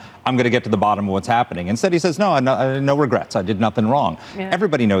wrong, I'm going to get to the bottom of what's happening. Instead, he says, no regrets. I did nothing wrong. Yeah.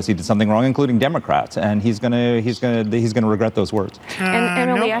 Everybody knows he did something wrong, including Democrats, and he's going to regret those words. And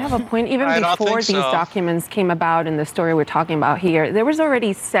Emily, I have a point. Even before these documents came about in the story we're talking about here, there was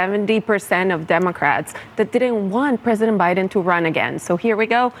already 70% of Democrats that didn't want President Biden to run again. So here we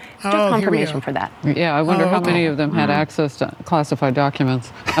go. It's just confirmation for that. Yeah, I wonder how many of them had access to classified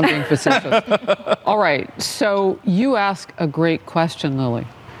documents. I'm being facetious. All right. So you ask a great question, Lily.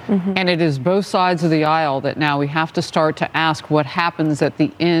 Mm-hmm. And it is both sides of the aisle that now we have to start to ask what happens at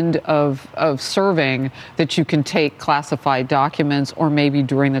the end of serving, that you can take classified documents, or maybe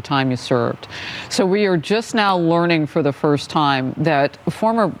during the time you served. So we are just now learning for the first time that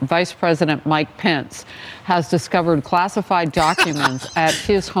former Vice President Mike Pence has discovered classified documents at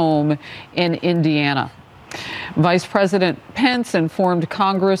his home in Indiana. Vice President Pence informed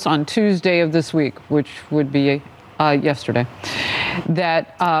Congress on Tuesday of this week, which would be yesterday,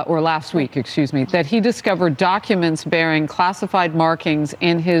 or last week, that he discovered documents bearing classified markings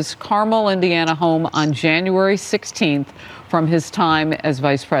in his Carmel, Indiana home on January 16th from his time as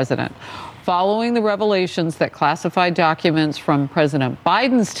vice president. Following the revelations that classified documents from President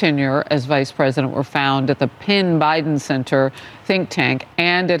Biden's tenure as vice president were found at the Penn Biden Center think tank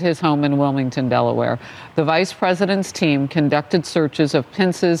and at his home in Wilmington, Delaware, the vice president's team conducted searches of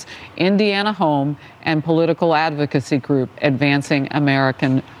Pence's Indiana home and political advocacy group, Advancing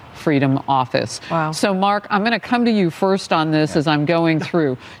American Freedom Office. Wow. So, Mark, I'm going to come to you first on this as I'm going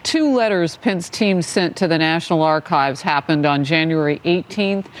through. 2 letters Pence team sent to the National Archives happened on January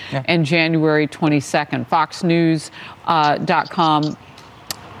 18th and January 22nd. FoxNews.com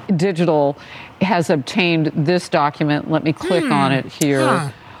digital has obtained this document. Let me click on it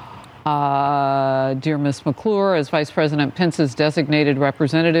here. Dear Ms. McClure, as Vice President Pence's designated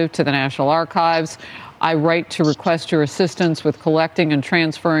representative to the National Archives, I write to request your assistance with collecting and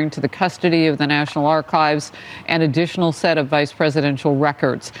transferring to the custody of the National Archives an additional set of vice presidential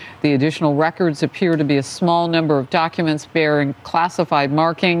records. The additional records appear to be a small number of documents bearing classified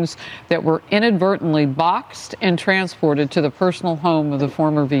markings that were inadvertently boxed and transported to the personal home of the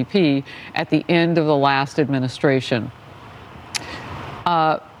former VP at the end of the last administration.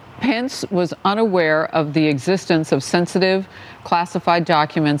 Pence was unaware of the existence of sensitive, classified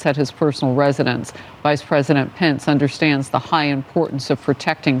documents at his personal residence. Vice President Pence understands the high importance of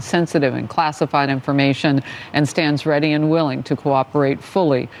protecting sensitive and classified information and stands ready and willing to cooperate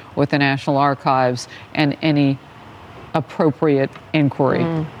fully with the National Archives and any appropriate inquiry.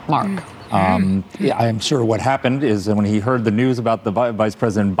 Mark. Yeah, I'm sure what happened is when he heard the news about the Vice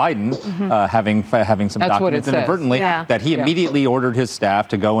President Biden having some That's what documents it says. inadvertently, Yeah. that he Yeah. immediately ordered his staff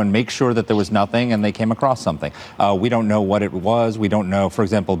to go and make sure that there was nothing, and they came across something. We don't know what it was. We don't know. For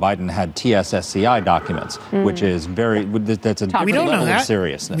example, Biden had TSSCI documents, which is that's a different We don't know level that. of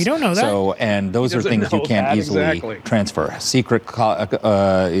seriousness. We don't know that. So, and those He are doesn't things you know can't that, easily exactly. transfer. Secret,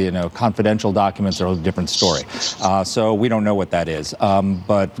 confidential documents are a different story. So we don't know what that is.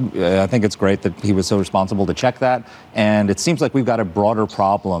 But I think it's great that he was so responsible to check that. And it seems like we've got a broader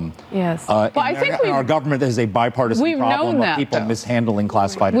problem. Yes. Well, I think in our government, there's a bipartisan we've problem known of that, people though. mishandling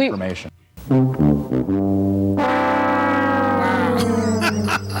classified information.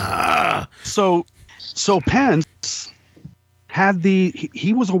 So Pence had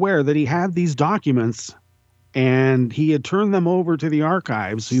he was aware that he had these documents, and he had turned them over to the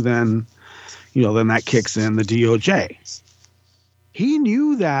archives, who then that kicks in the DOJ. He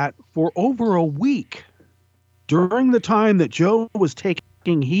knew that for over a week during the time that Joe was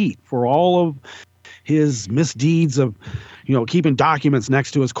taking heat for all of his misdeeds of, keeping documents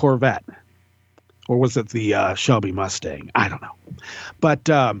next to his Corvette. Or was it the Shelby Mustang? I don't know. But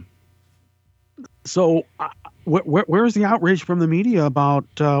so where's the outrage from the media about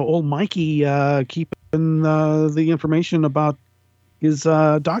old Mikey keeping the information about his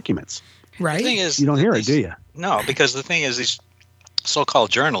documents? Right. The thing is, You don't hear it, do you? No, because the thing is, these so-called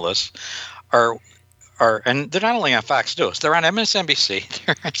journalists are, and they're not only on Fox News, they're on MSNBC,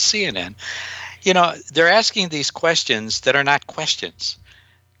 they're on CNN. They're asking these questions that are not questions.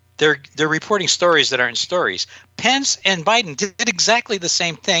 They're reporting stories that aren't stories. Pence and Biden did exactly the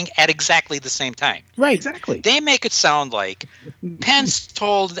same thing at exactly the same time. Right. Exactly. They make it sound like Pence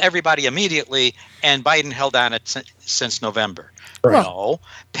told everybody immediately and Biden held on it since November. Right. No,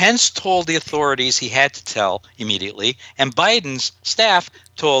 Pence told the authorities he had to tell immediately, and Biden's staff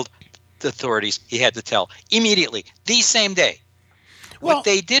told the authorities he had to tell immediately, the same day. What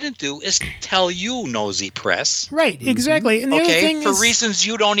they didn't do is tell you, nosy press. Right, exactly. And the other thing for is, reasons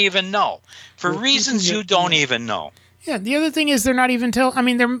you don't even know. For reasons you don't even know. yeah, the other thing is they're not even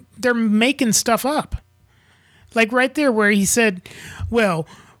they're making stuff up. Like right there where he said, well,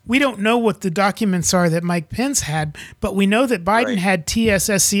 we don't know what the documents are that Mike Pence had, but we know that Biden had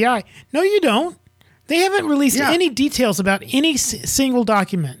TSSCI. No, you don't. They haven't released any details about any single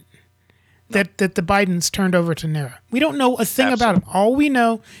document that the Bidens turned over to NARA. We don't know a thing about it. All we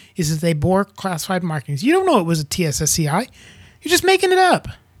know is that they bore classified markings. You don't know it was a TSSCI. You're just making it up.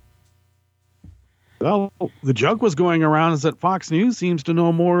 Well, the joke was going around is that Fox News seems to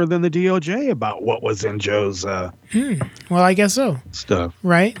know more than the DOJ about what was in Joe's Well, I guess so. stuff.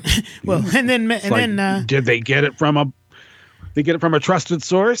 Right? Well, and then Did they get it from a trusted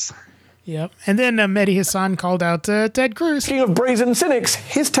source? Yep. And then Mehdi Hassan called out Ted Cruz. Speaking of brazen cynics,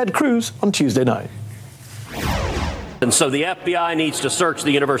 here's Ted Cruz on Tuesday night. And so the FBI needs to search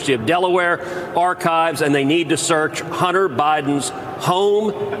the University of Delaware archives, and they need to search Hunter Biden's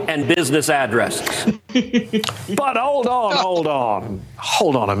home and business addresses. But hold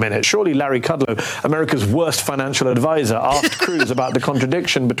on a minute. Surely Larry Kudlow, America's worst financial advisor, asked Cruz about the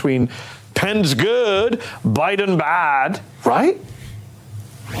contradiction between Pence good, Biden bad, right?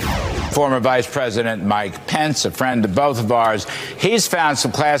 Former Vice President Mike Pence, a friend of both of ours, he's found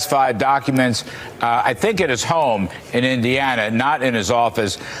some classified documents, I think at his home in Indiana, not in his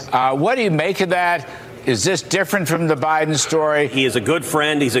office. What do you make of that? Is this different from the Biden story? He is a good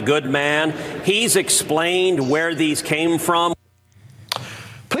friend. He's a good man. He's explained where these came from.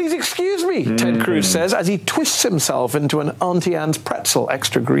 Please excuse me, Ted Cruz says, as he twists himself into an Auntie Anne's pretzel,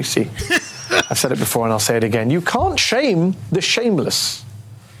 extra greasy. I've said it before and I'll say it again. You can't shame the shameless.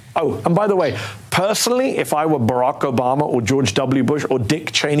 Oh, and by the way, personally, if I were Barack Obama or George W. Bush or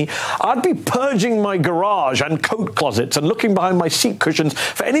Dick Cheney, I'd be purging my garage and coat closets and looking behind my seat cushions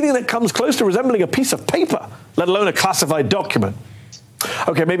for anything that comes close to resembling a piece of paper, let alone a classified document.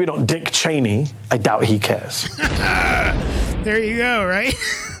 Okay, maybe not Dick Cheney. I doubt he cares. There you go, right?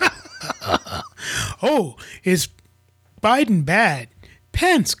 Oh, is Biden bad?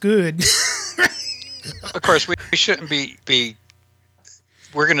 Pence good. Of course, we shouldn't be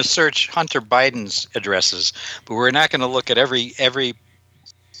we're going to search Hunter Biden's addresses, but we're not going to look at every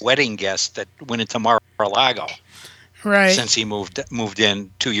wedding guest that went into Mar-a-Lago, right? Since he moved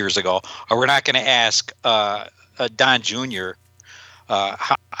in 2 years ago, or we're not going to ask Don Jr.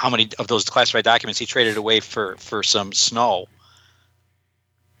 How many of those classified documents he traded away for some snow.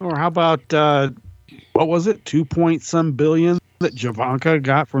 Or how about what was it, 2-point-some billion that Javanka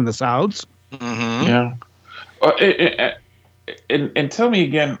got from the Sauds? Mm-hmm. Yeah. And tell me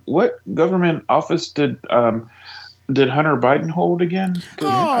again, what government office did Did Hunter Biden hold again?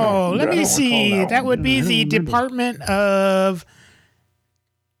 Oh, let me see. That would be the Department of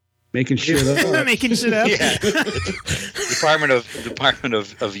making shit up. Making shit up. Yeah. Department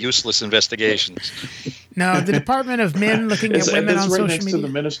of useless investigations. No, the Department of Men looking at women on right social next media. to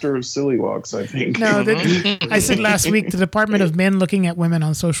the Minister of Silly Walks, I think. No, I said last week the Department of Men looking at women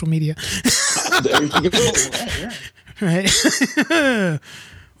on social media. There you go. Right.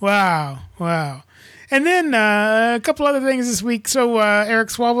 Wow. And then a couple other things this week. So Eric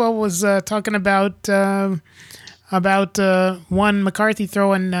Swalwell was talking about one McCarthy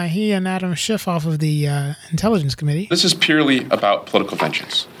throwing he and Adam Schiff off of the Intelligence Committee. This is purely about political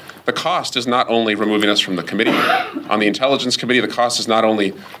vengeance. The cost is not only removing us from the committee. On the Intelligence Committee, the cost is not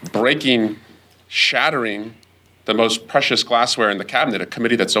only shattering the most precious glassware in the cabinet, a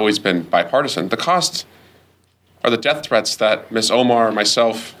committee that's always been bipartisan. The costs are the death threats that Ms. Omar,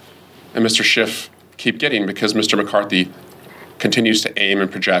 myself, and Mr. Schiff keep getting because Mr. McCarthy continues to aim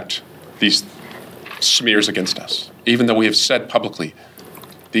and project these smears against us. Even though we have said publicly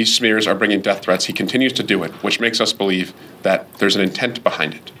these smears are bringing death threats, he continues to do it, which makes us believe that there's an intent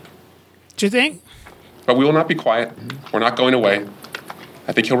behind it. Do you think? But we will not be quiet. We're not going away.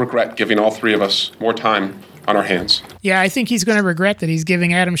 I think he'll regret giving all three of us more time on our hands. Yeah, I think he's going to regret that he's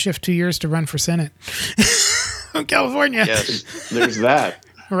giving Adam Schiff 2 years to run for Senate. California. Yes, there's that.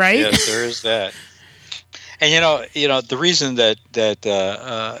 Right? Yes, there is that. And you know, the reason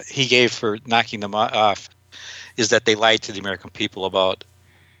that he gave for knocking them off is that they lied to the American people about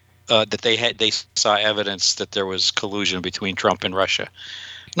that they saw evidence that there was collusion between Trump and Russia.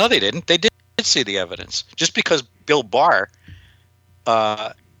 No, they didn't. They did see the evidence. Just because Bill Barr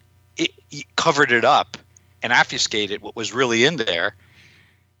covered it up and obfuscated what was really in there,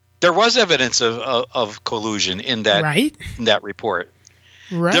 there was evidence of collusion in that in that report.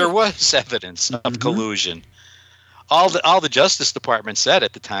 Right. There was evidence of collusion. All the Justice Department said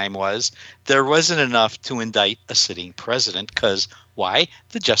at the time was there wasn't enough to indict a sitting president because why?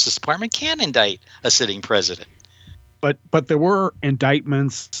 The Justice Department can't indict a sitting president. But there were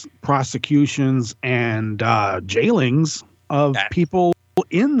indictments, prosecutions, and jailings of people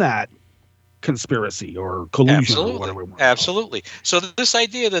in that conspiracy or collusion or whatever we want to call it. Absolutely. So this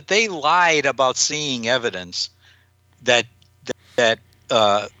idea that they lied about seeing evidence that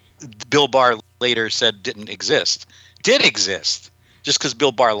Bill Barr later said did exist. Just because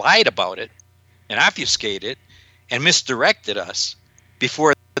Bill Barr lied about it and obfuscated and misdirected us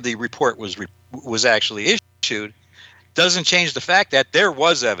before the report was actually issued doesn't change the fact that there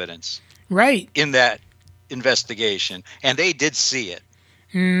was evidence in that investigation, and they did see it.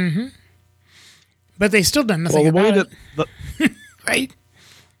 Mm-hmm. But they still done nothing about it. Right?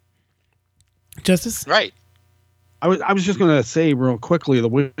 Justice? Right. I was just going to say real quickly, the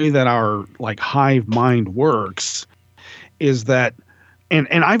way that our hive mind works is that, and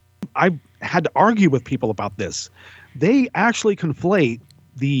I've had to argue with people about this. They actually conflate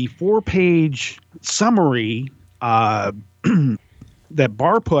the 4-page summary that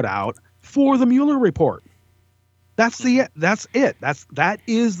Barr put out for the Mueller report. That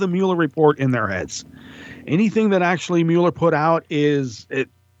is the Mueller report in their heads. Anything that actually Mueller put out it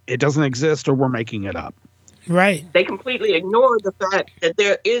doesn't exist, or we're making it up. Right. They completely ignore the fact that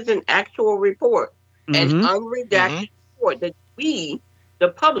there is an actual report, an unredacted report that we, the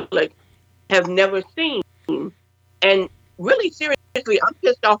public, have never seen. And really seriously, I'm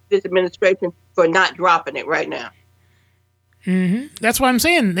pissed off at this administration for not dropping it right now. Mm-hmm. That's what I'm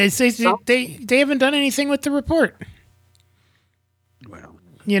saying. They say they haven't done anything with the report. Well,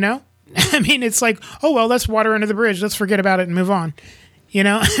 I mean, it's like, oh well, let's water under the bridge. Let's forget about it and move on.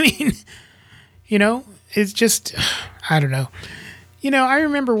 I mean, it's just, I don't know. I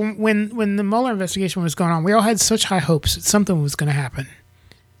remember when the Mueller investigation was going on, we all had such high hopes that something was going to happen,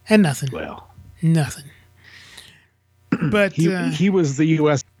 and nothing. Well, nothing. But he was the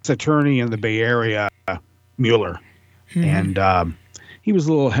U.S. attorney in the Bay Area, Mueller, and he was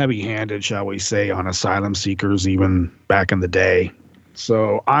a little heavy-handed, shall we say, on asylum seekers even back in the day.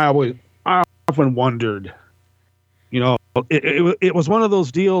 So I often wondered, it was one of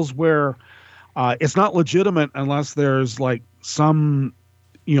those deals where it's not legitimate unless there's some,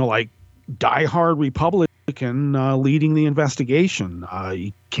 diehard Republican leading the investigation.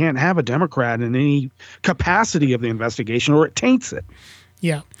 You can't have a Democrat in any capacity of the investigation, or it taints it.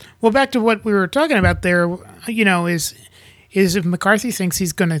 Yeah. Well, back to what we were talking about there, is if McCarthy thinks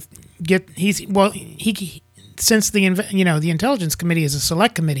he's going to get since the Intelligence Committee is a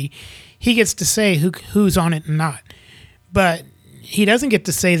select committee, he gets to say who's on it and not. But he doesn't get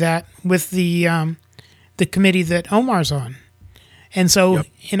to say that with the committee that Omar's on. And so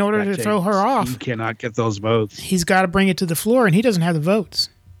in order to throw her off, he cannot get those votes. He's got to bring it to the floor, and he doesn't have the votes.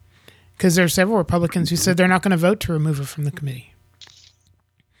 Because there are several Republicans who said they're not going to vote to remove her from the committee.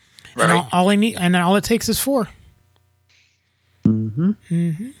 Right. And all it takes is 4. Mm-hmm.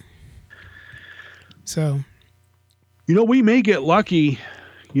 Mm-hmm. So, we may get lucky,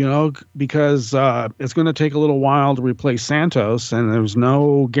 because it's going to take a little while to replace Santos, and there's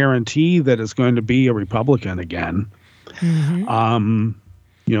no guarantee that it's going to be a Republican again.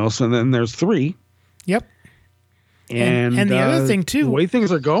 Mm-hmm. So then there's 3. Yep. And the other thing too, the way things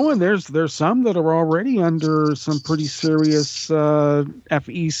are going, there's some that are already under some pretty serious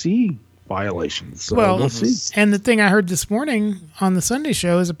FEC violations. So we'll see. And the thing I heard this morning on the Sunday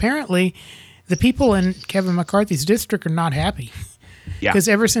show is apparently the people in Kevin McCarthy's district are not happy. Yeah. Because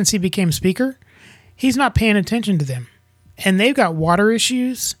ever since he became speaker, he's not paying attention to them, and they've got water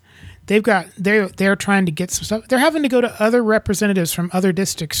issues. They're trying to get some stuff. They're having to go to other representatives from other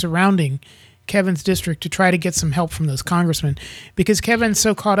districts surrounding Kevin's district to try to get some help from those congressmen, because Kevin's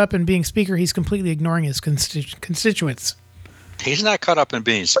so caught up in being speaker, he's completely ignoring his constituents. He's not caught up in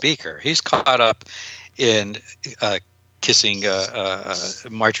being speaker. He's caught up in kissing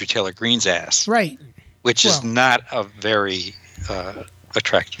Marjorie Taylor Greene's ass. Right. Which is not a very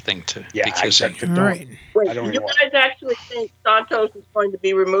attractive thing to be kissing. Right. Wait, do you guys actually think Santos is going to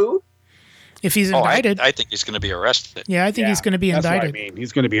be removed? If he's indicted. I think he's going to be arrested. Yeah, I think he's going to be indicted. What I mean.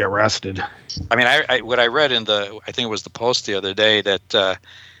 He's going to be arrested. I mean, what I read in I think it was the Post the other day, that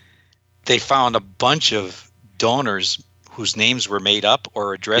they found a bunch of donors whose names were made up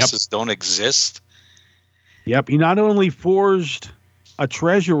or addresses don't exist. Yep. He not only forged a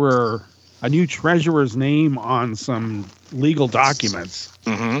new treasurer's name on some legal documents.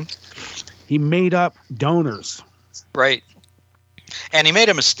 Mm-hmm. He made up donors. Right. And he made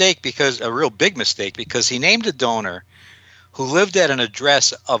a real big mistake, because he named a donor who lived at an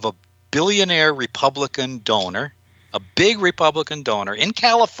address of a billionaire Republican donor, a big Republican donor in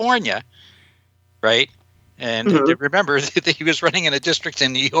California, right? And remember that he was running in a district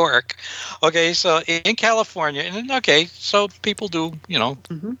in New York. Okay, so in California, and so people do,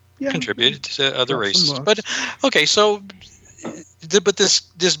 contribute to other races. But okay, so but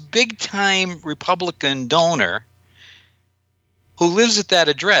this big time Republican donor who lives at that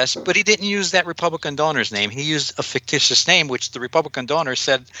address, but he didn't use that Republican donor's name. He used a fictitious name, which the Republican donor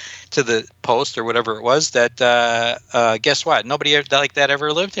said to the Post or whatever it was that, guess what? Nobody like that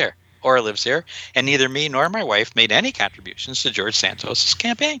ever lived here or lives here, and neither me nor my wife made any contributions to George Santos'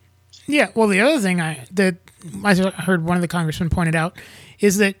 campaign. Yeah, well, the other thing I heard one of the congressmen pointed out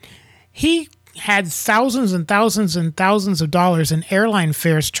is that he had thousands and thousands and thousands of dollars in airline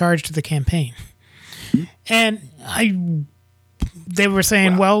fares charged to the campaign. And they were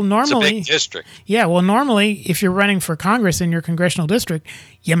saying, well, normally, it's a big district. Yeah, well, normally, if you're running for Congress in your congressional district,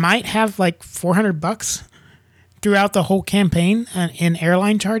 you might have like $400 throughout the whole campaign in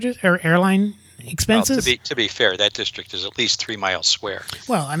airline charges or airline expenses. Well, to be fair, that district is at least 3 miles square.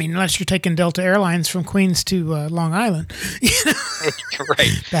 Well, I mean, unless you're taking Delta Airlines from Queens to Long Island,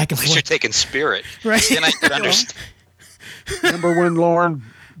 right? Back and forth. You're taking Spirit, right? Then I could understand. Remember when Lauren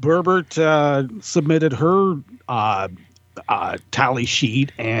Boebert submitted her tally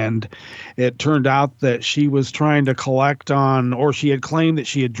sheet, and it turned out that she was trying to collect on, or she had claimed that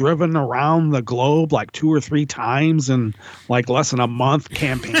she had driven around the globe like 2 or 3 times in like less than a month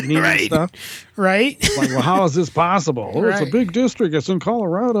campaigning and stuff. Right. Like, well, how is this possible? Oh, it's a big district. It's in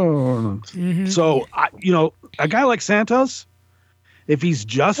Colorado. Mm-hmm. So, a guy like Santos, if he's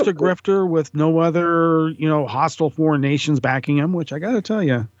just a grifter with no other, hostile foreign nations backing him, which I got to tell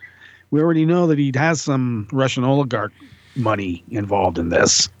you, we already know that he has some Russian oligarch money involved in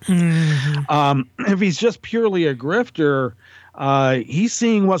this. Mm-hmm. If he's just purely a grifter, he's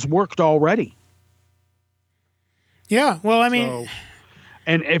seeing what's worked already. Yeah, well, I mean...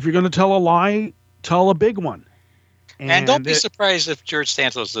 and if you're going to tell a lie, tell a big one. And don't be surprised if George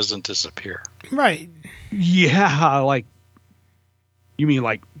Santos doesn't disappear. Right. Yeah, like... You mean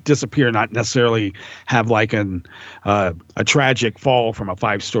like disappear, not necessarily have like a tragic fall from a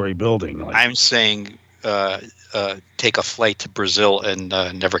 5-story building. Like, I'm saying take a flight to Brazil and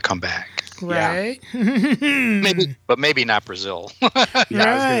never come back. Right. maybe not Brazil. Yeah, I was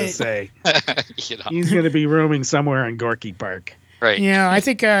going to say. He's going to be rooming somewhere in Gorky Park. Right. Yeah, I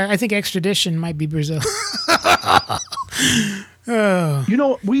think extradition might be Brazil.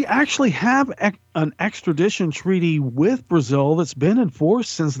 Oh. We actually have an extradition treaty with Brazil that's been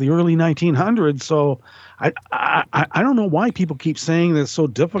enforced since the early 1900s. So I don't know why people keep saying that it's so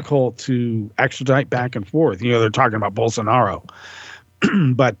difficult to extradite back and forth. They're talking about Bolsonaro.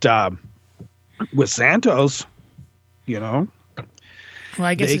 But with Santos, Well,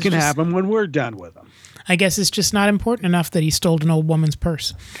 I guess they it's can just- have them when we're done with them. I guess it's just not important enough that he stole an old woman's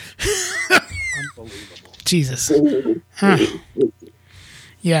purse. Unbelievable. Jesus. Huh.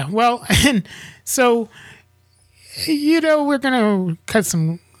 Yeah. Well, and so, we're going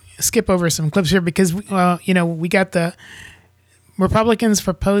to skip over some clips here because, we got the Republicans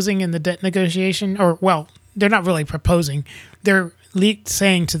proposing in the debt negotiation, they're not really proposing. They're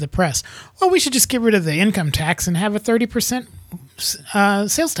saying to the press, well, we should just get rid of the income tax and have a 30%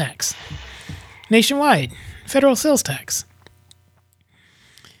 sales tax. Nationwide, federal sales tax.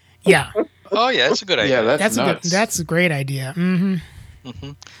 Yeah. Oh yeah, that's a good idea. Yeah, that's nuts. That's a great idea. Mm-hmm.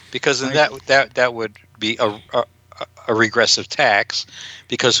 Mm-hmm. Because then that would be a regressive tax,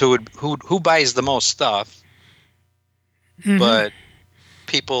 because who buys the most stuff, Mm-hmm. but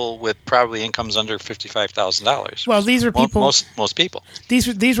people with probably incomes under $55,000. Well, these are people. Most people.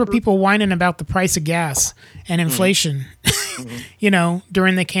 These were people whining about the price of gas and inflation,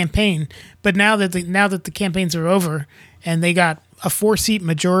 during the campaign. But now that the campaigns are over and they got a 4-seat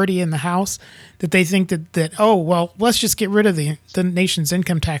majority in the House, that they think that let's just get rid of the nation's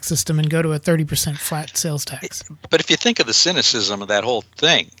income tax system and go to a 30% flat sales tax. But if you think of the cynicism of that whole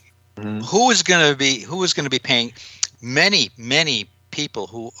thing, who is going to be paying? Many people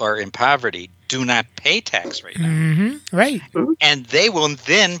who are in poverty do not pay tax right now. Mm-hmm. Right. And they will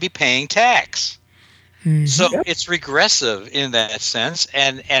then be paying tax. Mm-hmm. So it's regressive in that sense,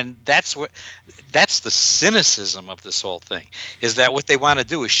 and that's the cynicism of this whole thing, is that what they want to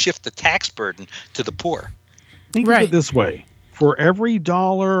do is shift the tax burden to the poor. Think of it this way. For every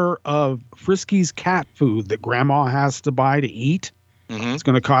 $1 of Friskies cat food that grandma has to buy to eat, it's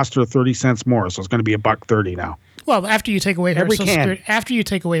going to cost her 30 cents more. So it's going to be $1.30 now. Well, after you take away her Every Social can. Security, after you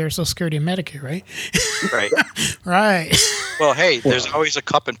take away her Social Security and Medicare, right? Right. Right. Well, hey, there's always a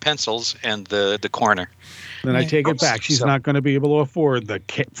cup and pencils and the corner. Then I take it back. She's not going to be able to afford the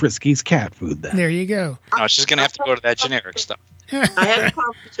Friskies cat food then. There you go. No, she's going to have to go to that generic stuff. I had a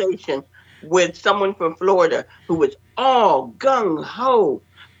conversation with someone from Florida who was all gung-ho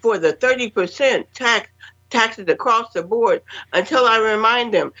for the 30% taxes across the board, until I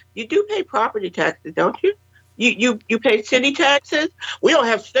remind them, you do pay property taxes, don't you? You pay city taxes? We don't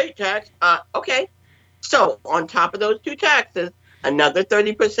have state tax. Okay. So on top of those two taxes, another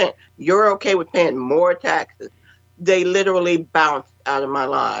 30%. You're okay with paying more taxes. They literally bounced out of my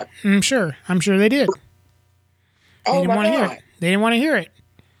life. I'm sure they did. They didn't want to hear it. They didn't want to hear it.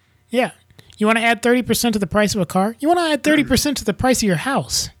 Yeah. You want to add 30% to the price of a car? You want to add 30% to the price of your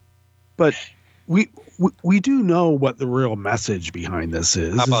house? But we do know what the real message behind this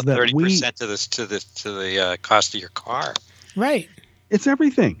is. How about is that 30% to the cost of your car? Right. It's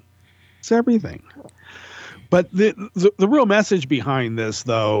everything. It's everything. But the real message behind this,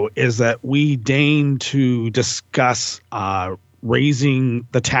 though, is that we deign to discuss raising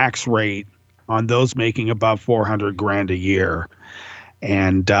the tax rate on those making above $400,000 a year,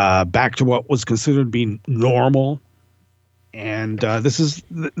 and back to what was considered to be normal. And this is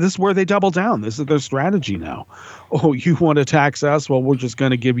where they double down. This is their strategy now. Oh, you want to tax us? Well, we're just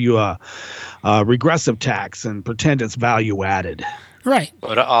going to give you a regressive tax and pretend it's value added. Right.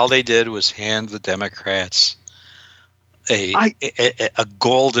 But all they did was hand the Democrats a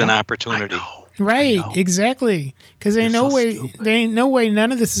golden opportunity. Right, exactly. Because there ain't no way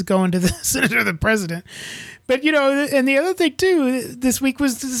none of this is going to the Senate or the president. But, and the other thing, too, this week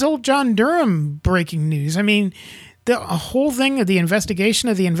was this whole John Durham breaking news. I mean, the whole thing of the investigation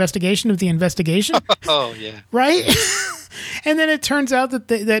of the investigation of the investigation. Oh, yeah. Right? And then it turns out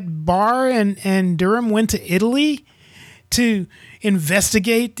that Barr and Durham went to Italy to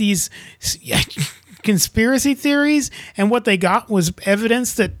investigate these conspiracy theories, and what they got was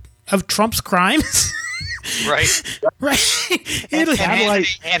evidence of Trump's crimes. Right. Right. And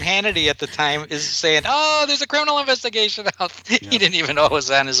Hannity at the time is saying, "Oh, there's a criminal investigation out." He didn't even know it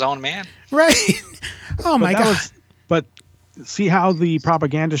was on his own man. Right. Oh my God. But see how the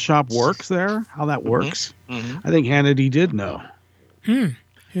propaganda shop works there? How that works? Mm-hmm. I think Hannity did know. Who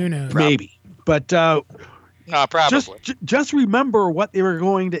knows? Maybe. But no, probably. Just remember what they were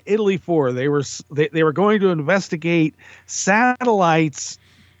going to Italy for. They were going to investigate satellites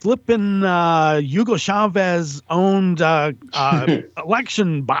flipping Hugo Chavez owned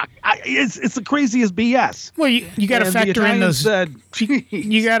election box. It's the craziest BS. Well, you got to factor in those.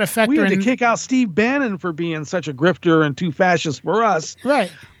 You got to factor in. We had to kick out Steve Bannon for being such a grifter and too fascist for us.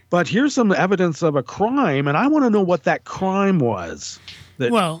 Right. But here's some evidence of a crime, and I want to know what that crime was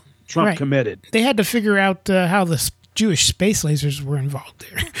that Trump committed. They had to figure out how the Jewish space lasers were involved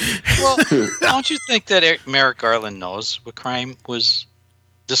there. Well, don't you think that Merrick Garland knows what crime was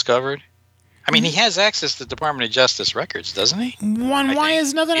discovered? I mean, he has access to Department of Justice records, doesn't he? Why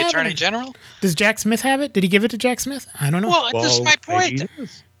is nothing the happening? Attorney General? Does Jack Smith have it? Did he give it to Jack Smith? I don't know. Well, this is my point.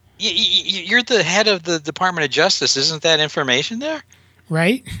 You're the head of the Department of Justice. Isn't that information there?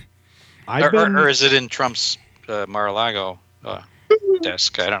 Right. Or is it in Trump's Mar-a-Lago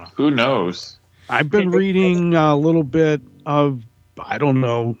desk? I don't know. Who knows? I've been reading a little bit of, I don't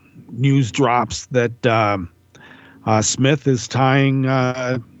know, news drops that Smith is tying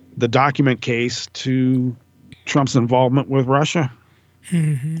the document case to Trump's involvement with Russia,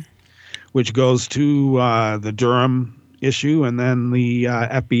 which goes to the Durham issue and then the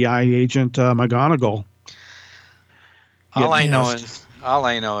FBI agent McGonigal. All I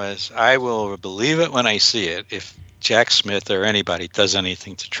know is I will believe it when I see it if Jack Smith or anybody does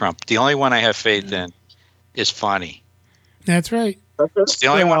anything to Trump. The only one I have faith in is Fani. That's right. It's the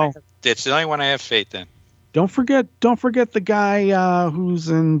only one. It's the only one I have faith in. Don't forget the guy who's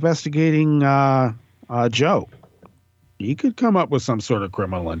investigating Joe. He could come up with some sort of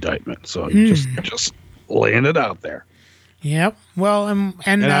criminal indictment. So you just laying it out there. Yep. Well, and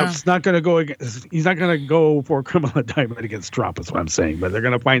it's not going to go. He's not going to go for a criminal indictment against Trump. Is what I'm saying. But they're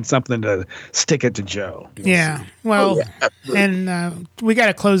going to find something to stick it to Joe. Yeah. Well, and we got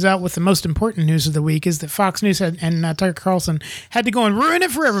to close out with the most important news of the week is that Fox News and Tucker Carlson had to go and ruin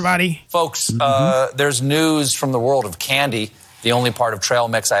it for everybody. Folks, there's news from the world of candy, the only part of trail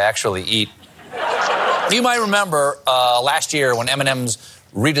mix I actually eat. You might remember last year when M&M's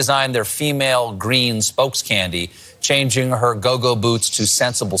redesigned their female green spokes candy, changing her go-go boots to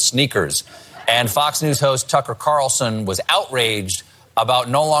sensible sneakers. And Fox News host Tucker Carlson was outraged about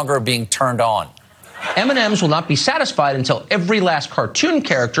no longer being turned on. M&M's will not be satisfied until every last cartoon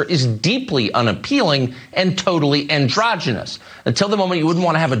character is deeply unappealing and totally androgynous. Until the moment you wouldn't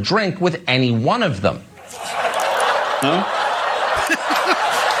want to have a drink with any one of them. Huh?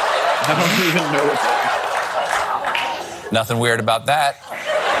 I don't even know what that is. Nothing weird about that.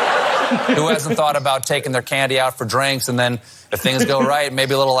 Who hasn't thought about taking their candy out for drinks and then, if things go right,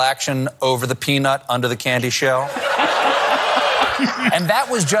 maybe a little action over the peanut under the candy shell? And that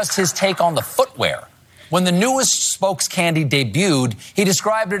was just his take on the footwear. When the newest spokes candy debuted, he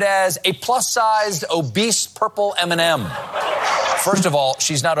described it as a plus-sized, obese purple M&M. First of all,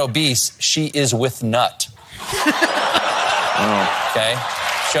 she's not obese. She is with nut. Oh. Okay?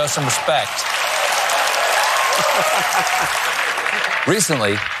 Show some respect.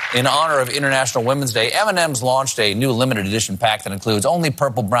 Recently, in honor of International Women's Day, M&M's launched a new limited edition pack that includes only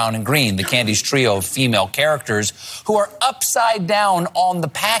purple, brown, and green, the candy's trio of female characters who are upside down on the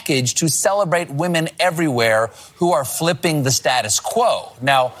package to celebrate women everywhere who are flipping the status quo.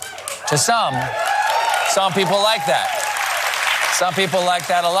 Now, to some people like that. Some people like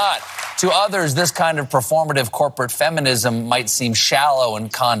that a lot. To others, this kind of performative corporate feminism might seem shallow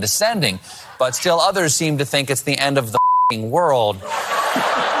and condescending, but still others seem to think it's the end of the world.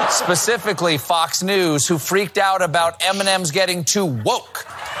 Specifically, Fox News, who freaked out about M&M's getting too woke.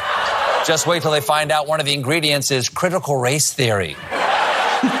 Just wait till they find out one of the ingredients is critical race theory.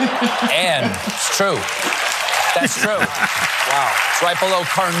 And it's true. That's true. Wow. It's right below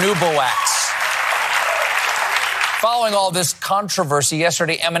carnauba-wax. Following all this controversy,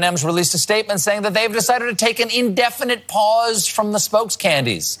 yesterday M&M's released a statement saying that they've decided to take an indefinite pause from the spokes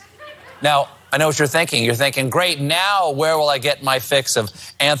candies. Now, I know what you're thinking. You're thinking, great, now where will I get my fix of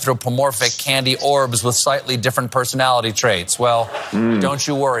anthropomorphic candy orbs with slightly different personality traits? Well, don't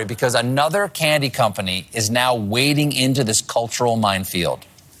you worry, because another candy company is now wading into this cultural minefield.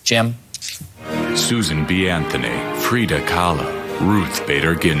 Jim? Susan B. Anthony, Frida Kahlo, Ruth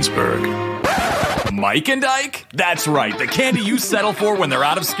Bader Ginsburg. Mike and Ike? That's right, the candy you settle for when they're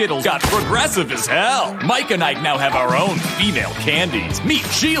out of Skittles got progressive as hell. Mike and Ike now have our own female candies. Meet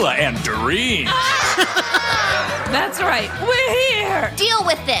Sheila and Doreen. That's right, we're here. Deal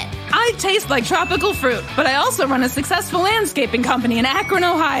with it. I taste like tropical fruit, but I also run a successful landscaping company in Akron,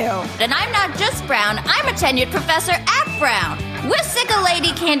 Ohio. And I'm not just brown, I'm a tenured professor at Brown. We're sick of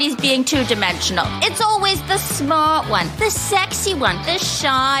lady candies being two-dimensional. It's always the smart one, the sexy one, the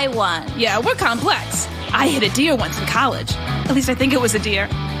shy one. Yeah, we're complex. I hit a deer once in college. At least I think it was a deer.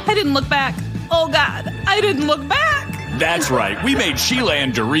 I didn't look back. Oh, God, I didn't look back. That's right, we made Sheila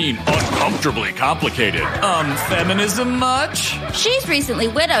and Doreen uncomfortably complicated. Feminism much? She's recently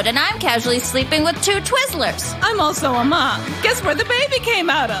widowed, and I'm casually sleeping with two Twizzlers. I'm also a mom. Guess where the baby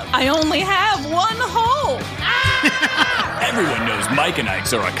came out of? I only have one hole. Everyone knows Mike and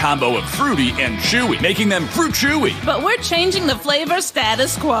Ike's are a combo of fruity and chewy, making them fruit chewy. But we're changing the flavor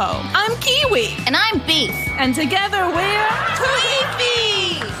status quo. I'm kiwi. And I'm beef. And together we're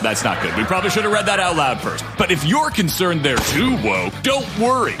Tweefy. That's not good. We probably should have read that out loud first. But if you're concerned they're too woke, don't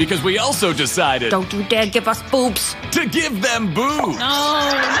worry, because we also decided... Don't you dare give us boobs. ...to give them boobs.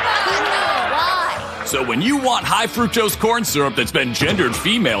 Why? So when you want high fructose corn syrup that's been gendered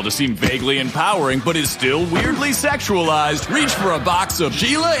female to seem vaguely empowering but is still weirdly sexualized, reach for a box of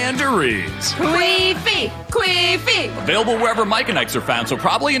Sheila and Dorees. Queefy. Available wherever Mike and Ike's are found, so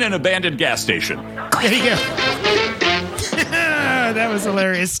probably in an abandoned gas station. There you go. That was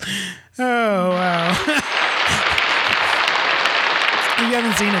hilarious. Oh, wow. You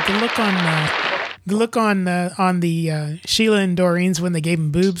haven't seen it. The look on the Sheila and Doreen's when they gave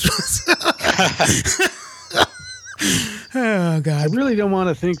him boobs was... Oh, God. I really don't want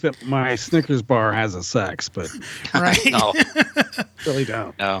to think that my Snickers bar has a sex, but... Right? No. Really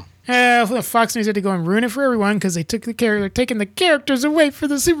don't. No. Fox News had to go and ruin it for everyone because they're taking the characters away for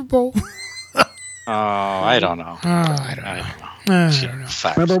the Super Bowl. I don't know. I don't know.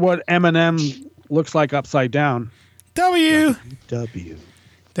 Remember what Eminem looks like upside down? W. W.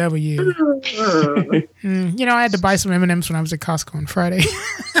 I had to buy some M&Ms when I was at Costco on Friday.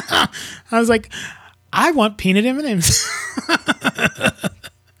 I was like, I want peanut M&Ms.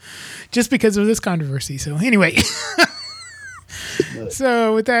 Just because of this controversy. So anyway.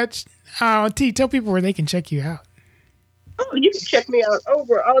 So with that, T, tell people where they can check you out. Oh, you can check me out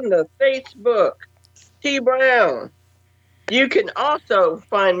over on the Facebook, T Brown. You can also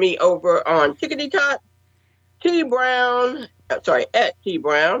find me over on TikTok, T Brown. Sorry, at T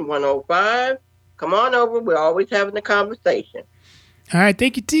Brown 105. Come on over. We're always having a conversation. All right.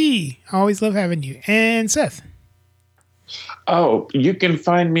 Thank you, T. Always love having you. And Seth. Oh, you can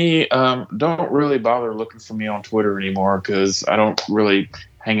find me. Don't really bother looking for me on Twitter anymore because I don't really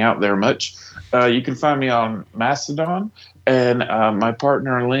hang out there much. You can find me on Mastodon. And my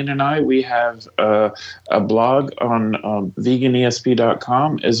partner Elaine and I, we have a blog on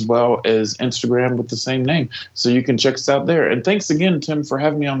veganesp.com as well as Instagram with the same name. So you can check us out there. And thanks again, Tim, for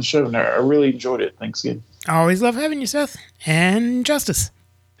having me on the show. And I really enjoyed it. Thanks again. Always love having you, Seth. And Justice.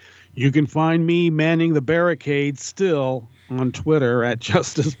 You can find me manning the barricade still on Twitter at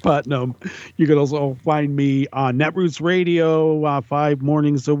Justice Putnam. You can also find me on Netroots Radio 5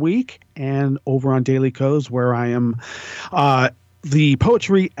 mornings a week and over on Daily Co's where I am the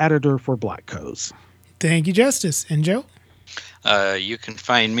poetry editor for Black Co's. Thank you, Justice. And Joe? You can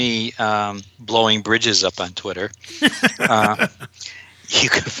find me blowing bridges up on Twitter. You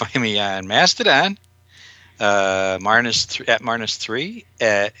can find me on Mastodon, Marnus3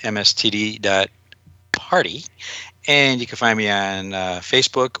 at mstd.party. And you can find me on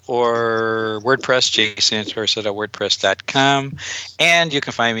Facebook or WordPress, jsantorsa.wordpress.com. And you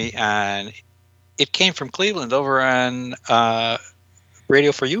can find me on It Came From Cleveland over on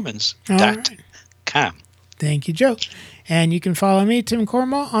radioforhumans.com. Thank you, Joe. And you can follow me, Tim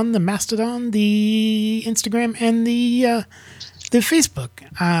Cornwall, on the Mastodon, the Instagram, and the Facebook.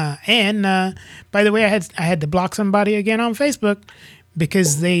 And by the way, I had to block somebody again on Facebook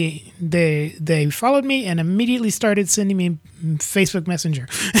because they followed me and immediately started sending me Facebook Messenger.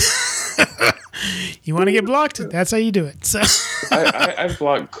 You want to get blocked? That's how you do it. So I've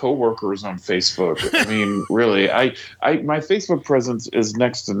blocked coworkers on Facebook. I mean, really, my Facebook presence is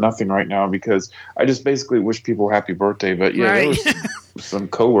next to nothing right now because I just basically wish people happy birthday. But yeah, right. There was some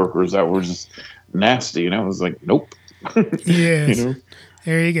coworkers that were just nasty, and I was like, nope. Yes. You know?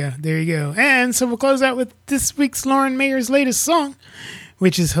 There you go. And so we'll close out with this week's Lauren Mayer's latest song,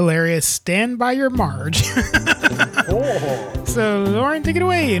 which is hilarious, Stand By Your Marge. So, Lauren, take it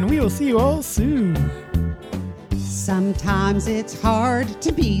away, and we will see you all soon. Sometimes it's hard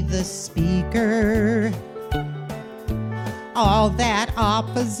to be the speaker. All that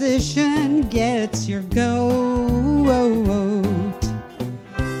opposition gets your goat.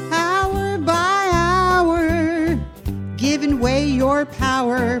 Hour by hour, giving away your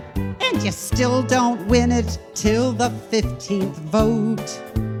power, and you still don't win it till the 15th vote.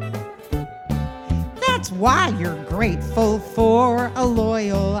 That's why you're grateful for a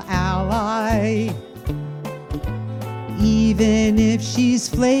loyal ally, even if she's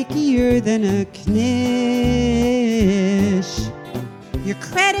flakier than a knish. Your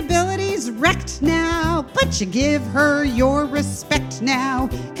credibility's wrecked now, but you give her your respect now,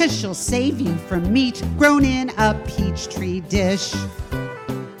 'cause she'll save you from meat grown in a Peachtree dish.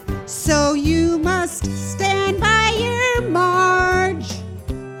 So you must stand by your Marge,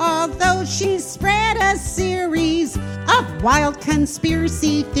 although she's spread a series of wild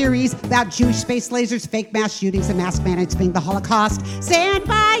conspiracy theories about Jewish space lasers, fake mass shootings, and mass mandates being the Holocaust. Stand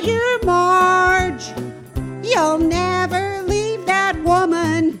by your Marge. You'll never leave that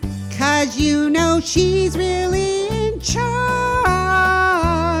woman, 'cause you know she's really in charge.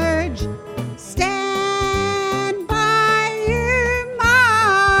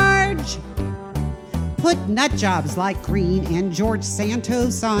 put nut jobs like Green and George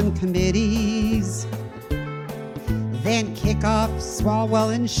Santos on committees. Then kick off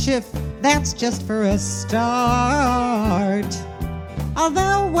Swalwell and Schiff, that's just for a start.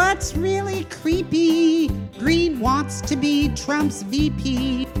 Although what's really creepy, Green wants to be Trump's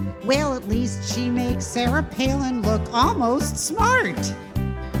VP. Well, at least she makes Sarah Palin look almost smart.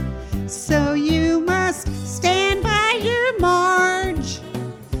 So you must stand by your Marge.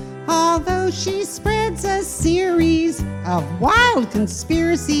 Although she spreads a series of wild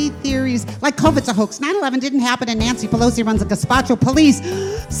conspiracy theories, like COVID's a hoax, 9/11 didn't happen, and Nancy Pelosi runs a gazpacho police.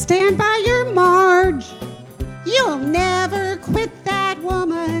 Stand by your Marge. You'll never quit that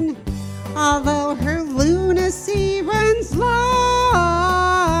woman, although her lunacy runs large.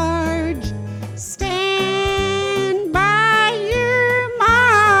 Stand by your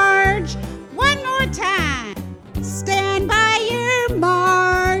Marge. One more time. Stand by your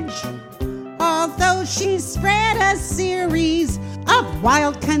Marge. Although she's spread a series of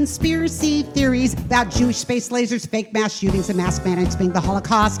wild conspiracy theories about Jewish space lasers, fake mass shootings, and mass manics being the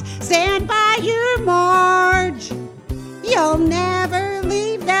Holocaust. Stand by your Marge. You'll never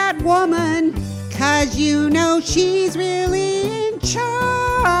leave that woman, 'cause you know she's really in charge.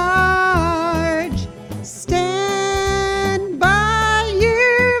 Stand by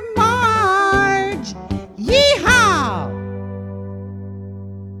your Marge. Yeehaw!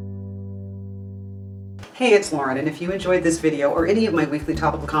 Hey, it's Lauren, and if you enjoyed this video or any of my weekly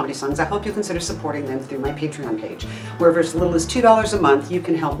topical comedy songs, I hope you'll consider supporting them through my Patreon page, where for as little as $2 a month, you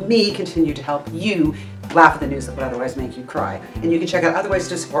can help me continue to help you laugh at the news that would otherwise make you cry. And you can check out other ways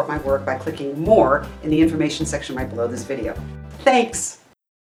to support my work by clicking more in the information section right below this video. Thanks!